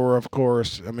asked for, of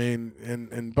course. I mean,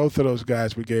 and both of those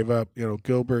guys we gave up.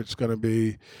 Gilbert's going to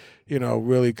be,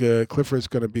 really good. Clifford's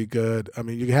going to be good. I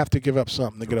mean, you have to give up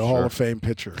something to get a Hall of Fame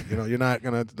pitcher. You're not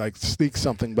going to sneak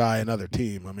something by another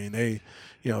team. I mean, they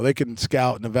can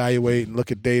scout and evaluate and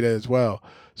look at data as well.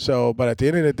 So, but at the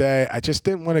end of the day, I just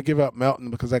didn't want to give up Melton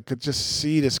because I could just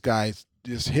see this guy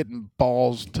just hitting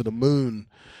balls to the moon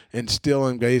and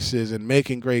stealing bases and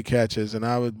making great catches. And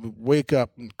I would wake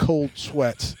up in cold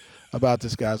sweats about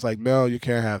this guy. I was like, no, you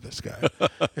can't have this guy.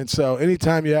 And so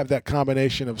anytime you have that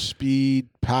combination of speed,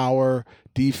 power,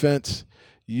 defense,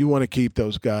 you want to keep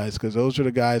those guys because those are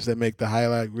the guys that make the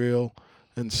highlight reel.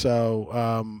 And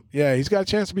so, he's got a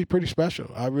chance to be pretty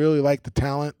special. I really like the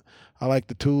talent. I like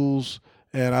the tools.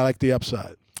 And I like the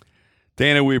upside.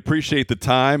 Dana, we appreciate the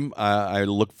time. I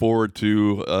look forward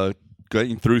to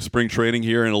getting through spring training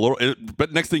here in a little.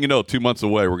 But next thing you know, 2 months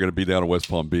away, we're going to be down in West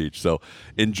Palm Beach. So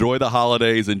enjoy the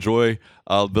holidays. Enjoy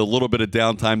the little bit of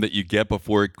downtime that you get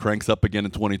before it cranks up again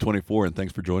in 2024. And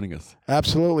thanks for joining us.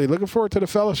 Absolutely. Looking forward to the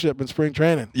fellowship in spring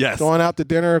training. Yes. Going out to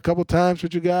dinner a couple times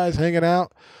with you guys, hanging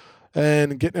out.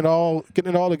 And getting it all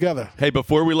together. Hey,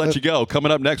 before we let you go, coming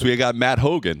up next, we got Matt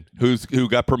Hogan, who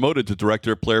got promoted to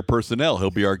Director of Player Personnel. He'll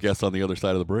be our guest on the other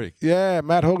side of the break. Yeah,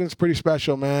 Matt Hogan's pretty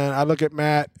special, man. I look at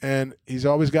Matt, and he's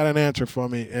always got an answer for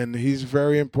me, and he's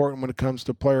very important when it comes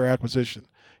to player acquisition.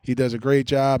 He does a great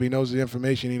job. He knows the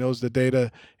information. He knows the data.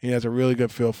 He has a really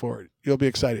good feel for it. You'll be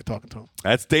excited talking to him.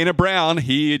 That's Dana Brown.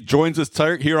 He joins us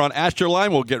here on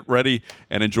AstroLine. We'll get ready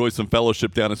and enjoy some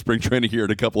fellowship down in spring training here in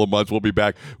a couple of months. We'll be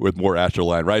back with more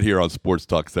AstroLine right here on Sports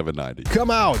Talk 790. Come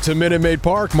out to Minute Maid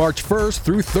Park March 1st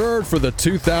through 3rd for the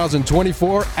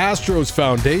 2024 Astros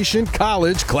Foundation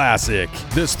College Classic.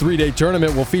 This 3-day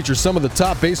tournament will feature some of the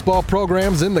top baseball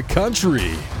programs in the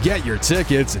country. Get your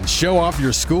tickets and show off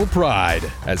your school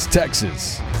pride as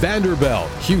Texas, Vanderbilt,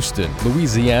 Houston,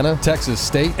 Louisiana, Texas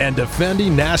State, and defending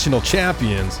national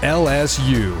champions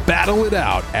LSU battle it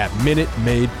out at Minute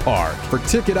Maid Park. For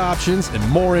ticket options and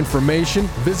more information,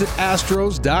 visit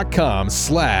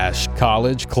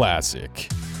astros.com/college classic.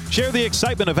 Share the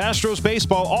excitement of Astros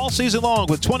baseball all season long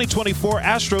with 2024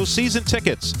 Astros season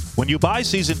tickets. When you buy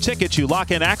season tickets, you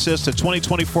lock in access to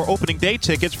 2024 opening day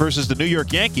tickets versus the New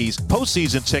York Yankees,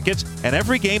 postseason tickets, and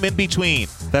every game in between.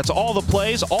 That's all the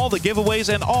plays, all the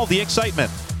giveaways, and all the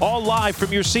excitement. All live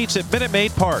from your seats at Minute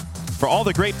Maid Park. For all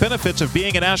the great benefits of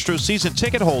being an Astros season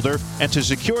ticket holder and to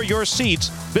secure your seats,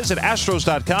 visit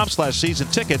astros.com/season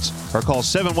tickets or call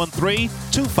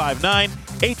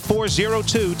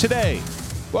 713-259-8402 today.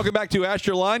 Welcome back to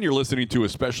AstroLine. You're listening to a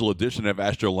special edition of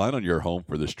AstroLine on your home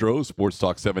for the Stros, Sports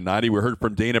Talk 790. We heard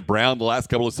from Dana Brown the last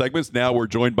couple of segments. Now we're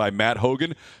joined by Matt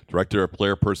Hogan, Director of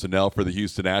Player Personnel for the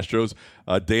Houston Astros.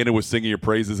 Dana was singing your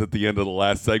praises at the end of the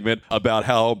last segment about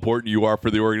how important you are for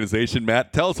the organization.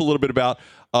 Matt, tell us a little bit about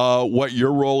what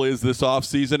your role is this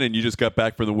offseason, and you just got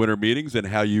back from the winter meetings, and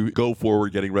how you go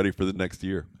forward getting ready for the next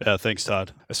year. Yeah, thanks,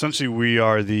 Todd. Essentially, we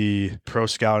are the pro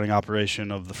scouting operation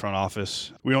of the front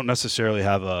office. We don't necessarily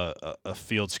have a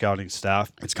field scouting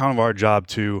staff. It's kind of our job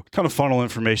to kind of funnel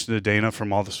information to Dana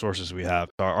from all the sources we have.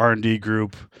 Our R&D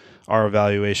group, our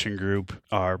evaluation group,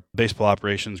 our baseball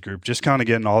operations group, just kind of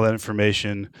getting all that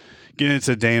information, getting it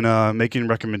to Dana, making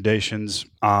recommendations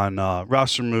on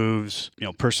roster moves,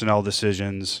 personnel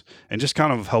decisions, and just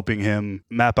kind of helping him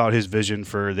map out his vision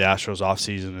for the Astros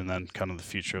offseason and then kind of the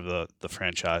future of the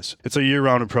franchise. It's a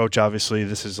year-round approach, obviously.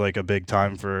 This is like a big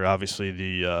time for, obviously,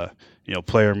 the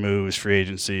player moves, free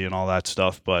agency, and all that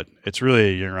stuff, but it's really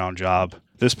a year-round job.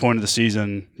 At this point of the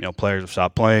season, players have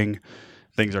stopped playing.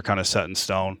 Things are kind of set in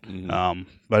stone. Mm-hmm.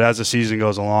 But as the season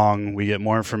goes along, we get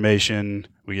more information.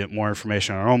 We get more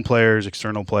information on our own players,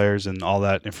 external players, and all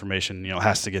that information,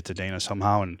 has to get to Dana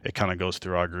somehow, and it kind of goes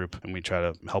through our group, and we try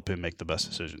to help him make the best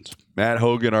decisions. Matt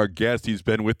Hogan, our guest, he's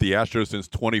been with the Astros since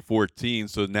 2014,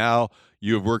 so now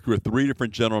you have worked with 3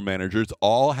 different general managers,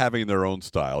 all having their own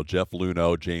style: Jeff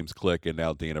Luhnow, James Click, and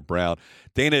now Dana Brown.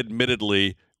 Dana,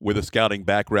 admittedly, with a scouting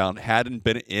background, hadn't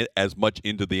been as much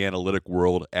into the analytic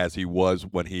world as he was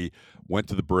when he went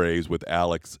to the Braves with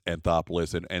Alex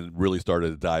Anthopoulos and really started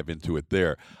to dive into it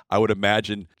there. I would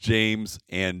imagine James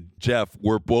and Jeff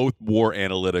were both more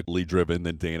analytically driven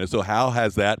than Dana. So how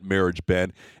has that marriage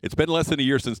been? It's been less than a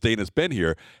year since Dana's been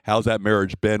here. How's that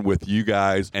marriage been with you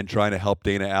guys and trying to help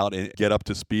Dana out and get up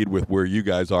to speed with where you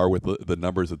guys are with the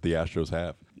numbers that the Astros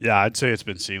have? Yeah, I'd say it's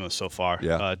been seamless so far.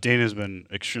 Yeah. Dana's been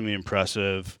extremely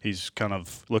impressive. He's kind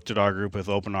of looked at our group with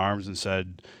open arms and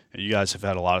said, you guys have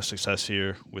had a lot of success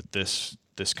here with this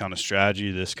kind of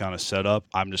strategy, this kind of setup.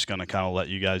 I'm just going to kind of let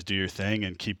you guys do your thing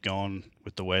and keep going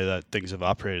with the way that things have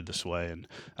operated this way. And,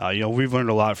 we've learned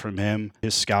a lot from him,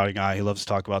 his scouting eye. He loves to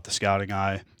talk about the scouting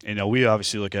eye. We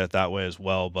obviously look at it that way as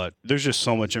well, but there's just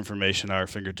so much information at our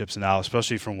fingertips now,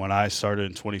 especially from when I started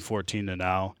in 2014 to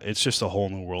now. It's just a whole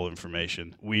new world of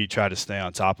information. We try to stay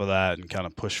on top of that and kind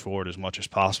of push forward as much as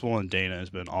possible, and Dana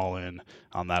has been all in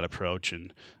on that approach,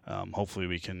 and hopefully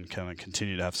we can kind of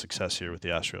continue to have success here with the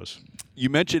Astros. You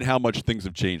mentioned how much things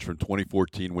have changed from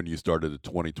 2014 when you started to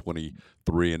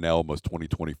 2023 and now almost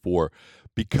 2024.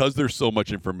 Because there's so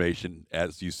much information,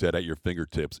 as you said, at your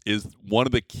fingertips, is one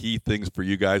of the key things for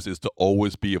you guys is to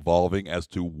always be evolving as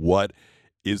to what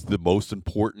is the most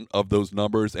important of those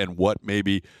numbers and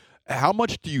how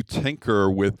much do you tinker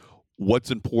with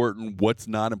what's important, what's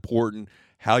not important,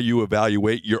 how you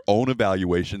evaluate your own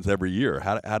evaluations every year?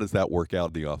 How does that work out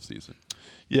in the offseason?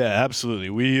 Yeah, absolutely.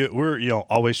 We're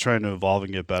always trying to evolve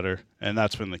and get better, and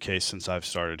that's been the case since I've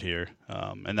started here.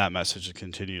 And that message has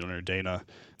continued under Dana.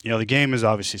 The game is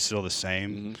obviously still the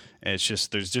same. Mm-hmm. And it's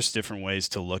just there's just different ways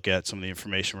to look at some of the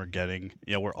information we're getting.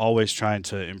 We're always trying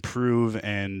to improve,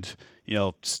 and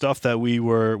stuff that we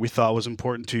thought was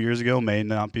important 2 years ago may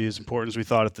not be as important as we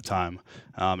thought at the time.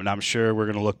 And I'm sure we're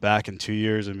going to look back in 2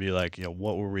 years and be like,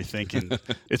 what were we thinking?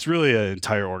 It's really an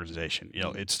entire organization.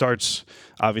 It starts,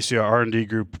 obviously, our R&D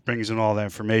group brings in all that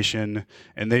information,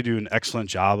 and they do an excellent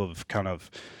job of kind of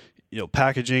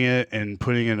packaging it and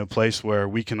putting it in a place where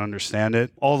we can understand it,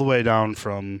 all the way down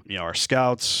from our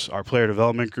scouts, our player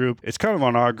development group. It's kind of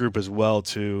on our group as well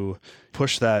to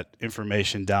push that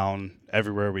information down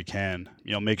everywhere we can.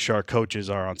 Make sure our coaches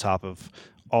are on top of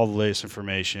all the latest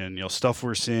information, stuff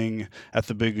we're seeing at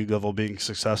the big league level being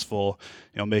successful,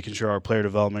 making sure our player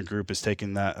development group is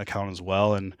taking that account as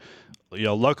well. And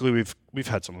luckily we've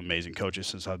had some amazing coaches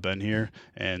since I've been here,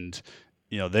 and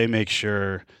they make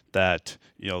sure that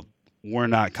we're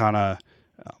not kind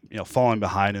of falling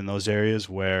behind in those areas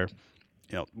where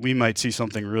we might see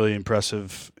something really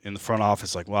impressive in the front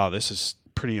office, like, wow, this is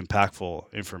pretty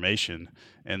impactful information,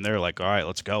 and they're like, all right,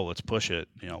 let's go, let's push it,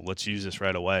 let's use this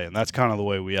right away. And that's kind of the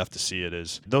way we have to see it,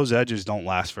 is those edges don't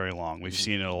last very long. We've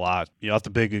seen it a lot at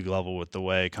the big league level with the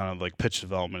way kind of like pitch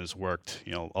development has worked.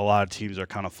 A lot of teams are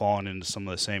kind of falling into some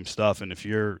of the same stuff, and if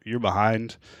you're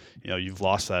behind, you've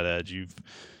lost that edge.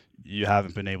 You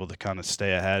haven't been able to kind of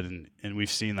stay ahead, and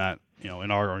we've seen that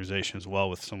in our organization as well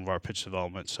with some of our pitch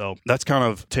development. So that's kind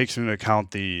of takes into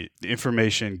account the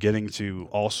information getting to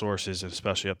all sources, and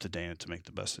especially up to Dana, to make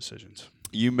the best decisions.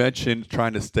 You mentioned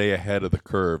trying to stay ahead of the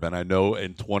curve, and I know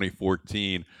in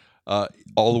 2014,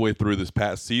 all the way through this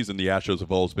past season, the Astros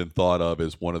have always been thought of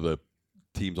as one of the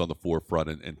teams on the forefront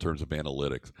in terms of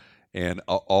analytics. And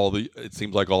it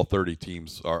seems like all 30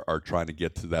 teams are trying to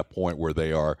get to that point where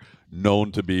they are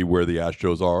known to be where the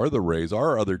Astros are, or the Rays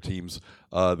are, or other teams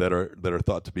that are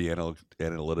thought to be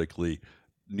analytically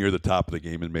near the top of the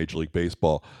game in Major League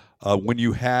Baseball. When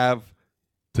you have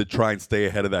to try and stay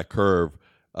ahead of that curve,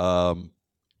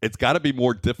 it's got to be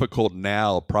more difficult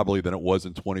now probably than it was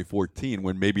in 2014,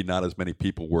 when maybe not as many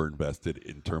people were invested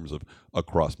in terms of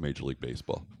across Major League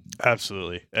Baseball.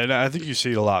 Absolutely. And I think you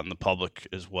see it a lot in the public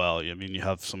as well. I mean, you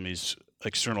have some of these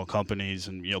external companies,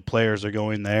 and players are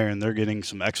going there and they're getting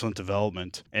some excellent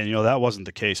development, and that wasn't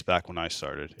the case back when I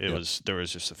started. There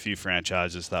was just a few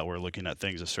franchises that were looking at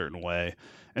things a certain way,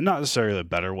 and not necessarily a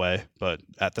better way, but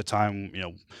at the time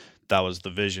that was the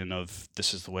vision of,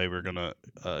 this is the way we're going to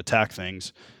attack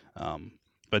things.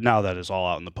 But now that is all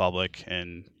out in the public,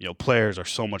 and players are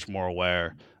so much more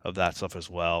aware of that stuff as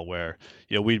well, where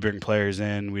we'd bring players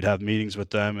in, we'd have meetings with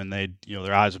them, and they'd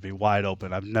their eyes would be wide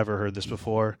open. I've never heard this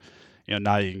before.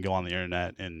 Now you can go on the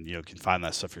internet and can find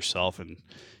that stuff yourself, and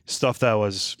stuff that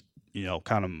was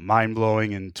kind of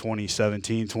mind-blowing in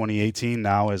 2017, 2018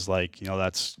 now is like,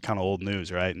 that's kind of old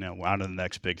news, right? Now we're on to the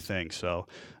next big thing. So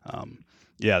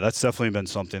that's definitely been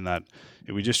something that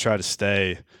we just try to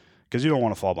stay, because you don't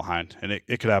want to fall behind, and it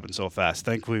could happen so fast.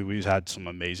 Thankfully, we've had some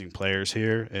amazing players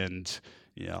here, and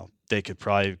they could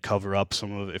probably cover up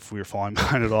some of it if we were falling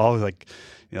behind at all. Like,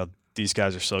 these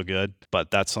guys are so good, but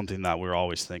that's something that we're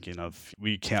always thinking of.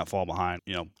 We can't fall behind.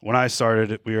 When I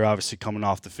started, we were obviously coming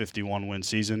off the 51-win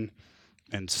season,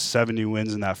 and 70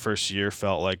 wins in that first year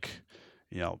felt like,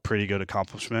 pretty good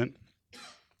accomplishment.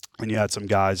 And you had some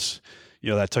guys,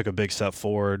 that took a big step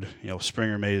forward.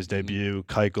 Springer made his debut.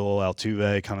 Keuchel,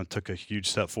 Altuve kind of took a huge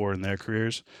step forward in their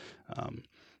careers.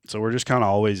 So we're just kind of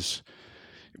always,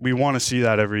 we want to see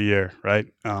that every year, right?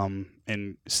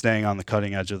 And staying on the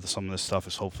cutting edge of some of this stuff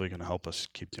is hopefully going to help us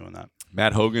keep doing that.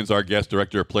 Matt Hogan's our guest,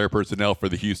 Director of Player Personnel for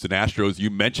the Houston Astros. You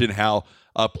mentioned how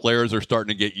players are starting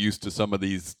to get used to some of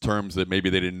these terms that maybe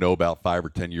they didn't know about 5 or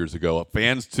 10 years ago.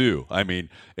 Fans too. I mean,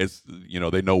 it's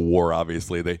they know WAR.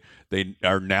 Obviously, they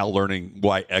are now learning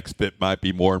why XFIP might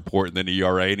be more important than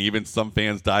ERA, and even some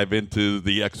fans dive into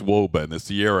the XWOBA and the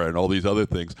Sierra and all these other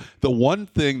things. The one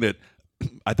thing that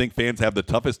I think fans have the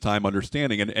toughest time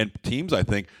understanding, and teams I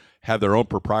think have their own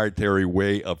proprietary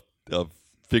way of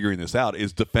figuring this out,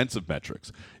 is defensive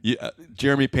metrics.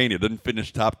 Jeremy Pena does not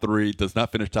finish top three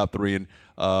in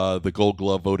the Gold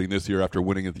Glove voting this year after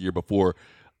winning it the year before.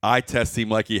 Eye test seemed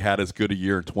like he had as good a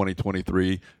year in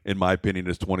 2023, in my opinion,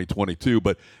 as 2022.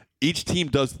 But each team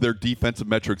does their defensive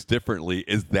metrics differently.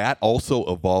 Is that also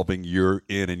evolving year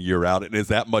in and year out? And is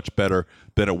that much better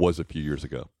than it was a few years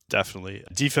ago? Definitely.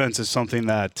 Defense is something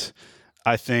that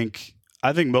I think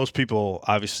most people,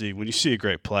 obviously, when you see a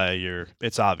great play,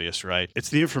 it's obvious, right? It's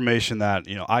the information that,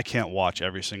 I can't watch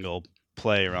every single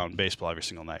play around baseball every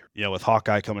single night. With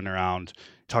Hawkeye coming around,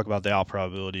 talk about the out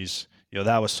probabilities,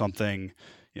 that was something,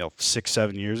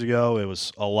 6-7 years ago. It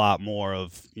was a lot more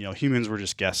of, humans were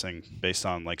just guessing based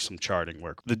on like some charting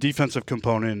work. The defensive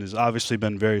component has obviously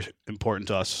been very important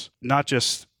to us, not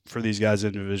just for these guys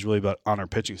individually, but on our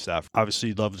pitching staff. Obviously,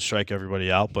 you'd love to strike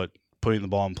everybody out, but putting the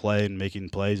ball in play and making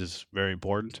plays is very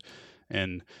important,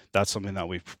 and that's something that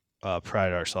we've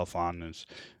prided ourselves on. Is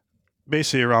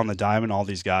basically around the diamond, all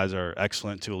these guys are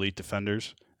excellent to elite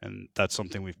defenders, and that's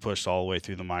something we've pushed all the way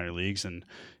through the minor leagues. And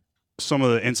some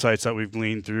of the insights that we've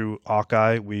gleaned through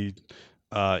Hawkeye, we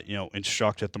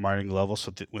instruct at the minor league level,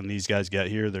 so when these guys get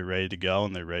here, they're ready to go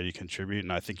and they're ready to contribute.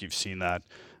 And I think you've seen that.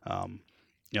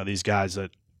 These guys that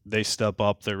they step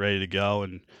up, they're ready to go,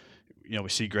 and we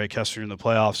see Greg Kessler in the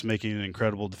playoffs making an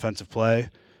incredible defensive play.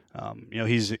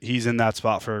 He's in that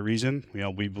spot for a reason.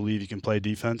 We believe he can play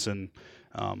defense, and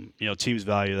teams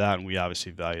value that, and we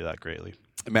obviously value that greatly.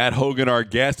 Matt Hogan, our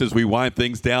guest, as we wind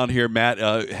things down here. Matt,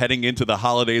 heading into the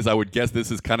holidays, I would guess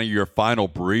this is kind of your final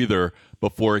breather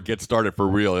before it gets started for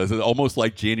real. Is it almost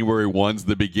like January 1's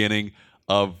the beginning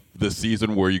of the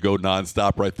season where you go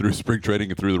nonstop right through spring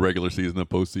training and through the regular season and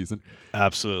postseason?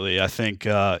 Absolutely. I think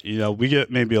we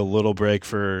get maybe a little break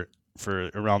for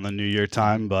around the New Year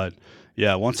time, but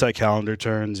yeah, once that calendar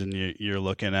turns and you're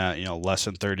looking at less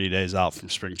than 30 days out from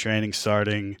spring training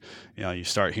starting, you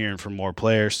start hearing from more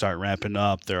players, start ramping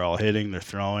up. They're all hitting, they're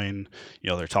throwing,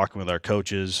 they're talking with our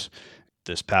coaches.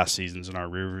 This past season's in our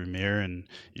rearview mirror, and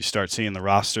you start seeing the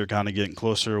roster kind of getting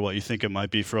closer to what you think it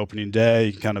might be for opening day.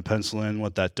 You can kind of pencil in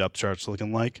what that depth chart's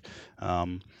looking like.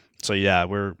 So yeah,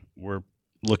 we're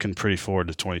looking pretty forward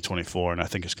to 2024, and I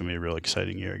think it's going to be a really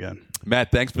exciting year again.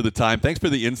 Matt, thanks for the time. Thanks for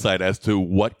the insight as to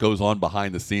what goes on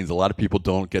behind the scenes. A lot of people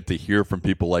don't get to hear from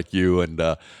people like you, and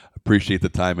appreciate the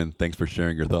time, and thanks for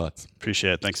sharing your thoughts.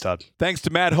 Appreciate it. Thanks, Todd. Thanks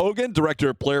to Matt Hogan, Director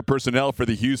of Player Personnel for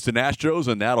the Houston Astros,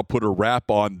 and that'll put a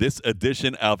wrap on this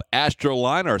edition of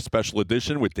AstroLine, our special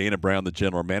edition with Dana Brown, the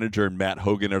General Manager, and Matt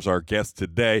Hogan as our guest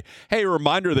today. Hey, a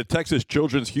reminder, the Texas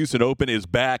Children's Houston Open is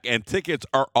back, and tickets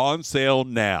are on sale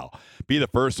now. Be the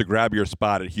first to grab your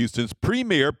spot at Houston's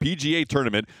premier PGA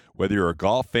tournament. Whether you're a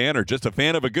golf fan or just a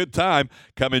fan of a good time,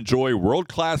 come enjoy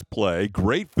world-class play,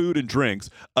 great food and drinks,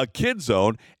 a kid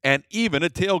zone, and even a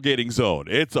tailgating zone.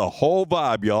 It's a whole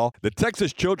vibe, y'all. The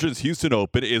Texas Children's Houston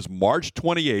Open is March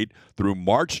 28th through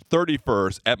March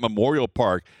 31st at Memorial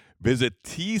Park. Visit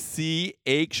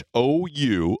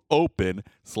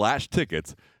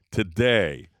tchouopen.com/tickets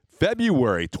today.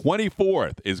 February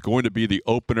 24th is going to be the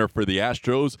opener for the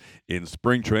Astros in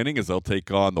spring training as they'll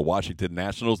take on the Washington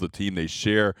Nationals, the team they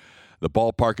share the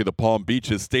ballpark of the Palm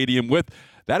Beaches Stadium with.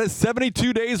 That is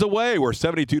 72 days away. We're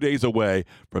 72 days away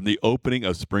from the opening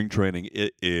of spring training.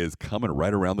 It is coming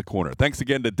right around the corner. Thanks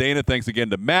again to Dana. Thanks again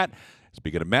to Matt.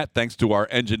 Speaking of Matt, thanks to our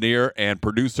engineer and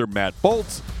producer, Matt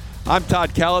Bolts. I'm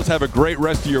Todd Callis. Have a great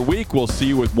rest of your week. We'll see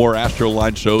you with more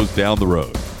AstroLine shows down the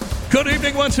road. Good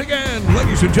evening once again,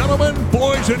 ladies and gentlemen,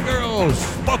 boys and girls.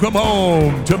 Welcome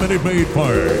home to Minute Maid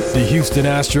Park. The Houston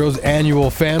Astros annual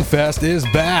Fan Fest is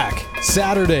back.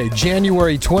 Saturday,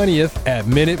 January 20th at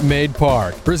Minute Maid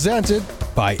Park. Presented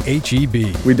by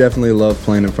HEB. We definitely love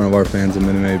playing in front of our fans at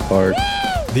Minute Maid Park.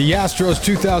 The Astros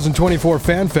 2024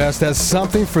 Fan Fest has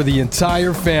something for the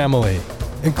entire family,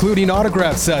 including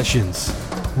autograph sessions,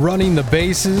 running the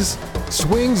bases,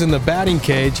 swings in the batting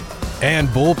cage, and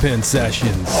bullpen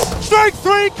sessions. Strike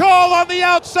 3 call on the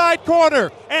outside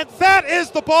corner, and that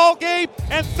is the ball game,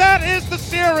 and that is the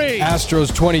series.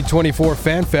 Astros 2024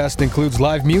 Fan Fest includes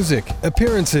live music,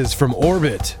 appearances from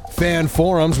Orbit, fan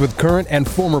forums with current and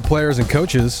former players and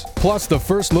coaches, plus the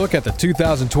first look at the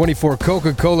 2024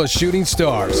 Coca-Cola Shooting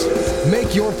Stars.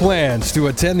 Make your plans to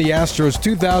attend the Astros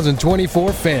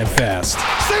 2024 Fan Fest.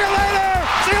 See you later!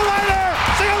 See you later!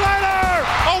 See you later!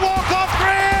 A walk-off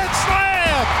grand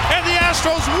slam! And the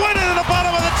Astros win it in the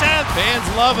bottom of the 10th.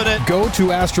 Fans loving it. Go to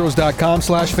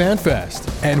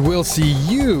astros.com/fanfest, and we'll see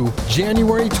you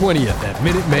January 20th at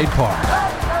Minute Maid Park.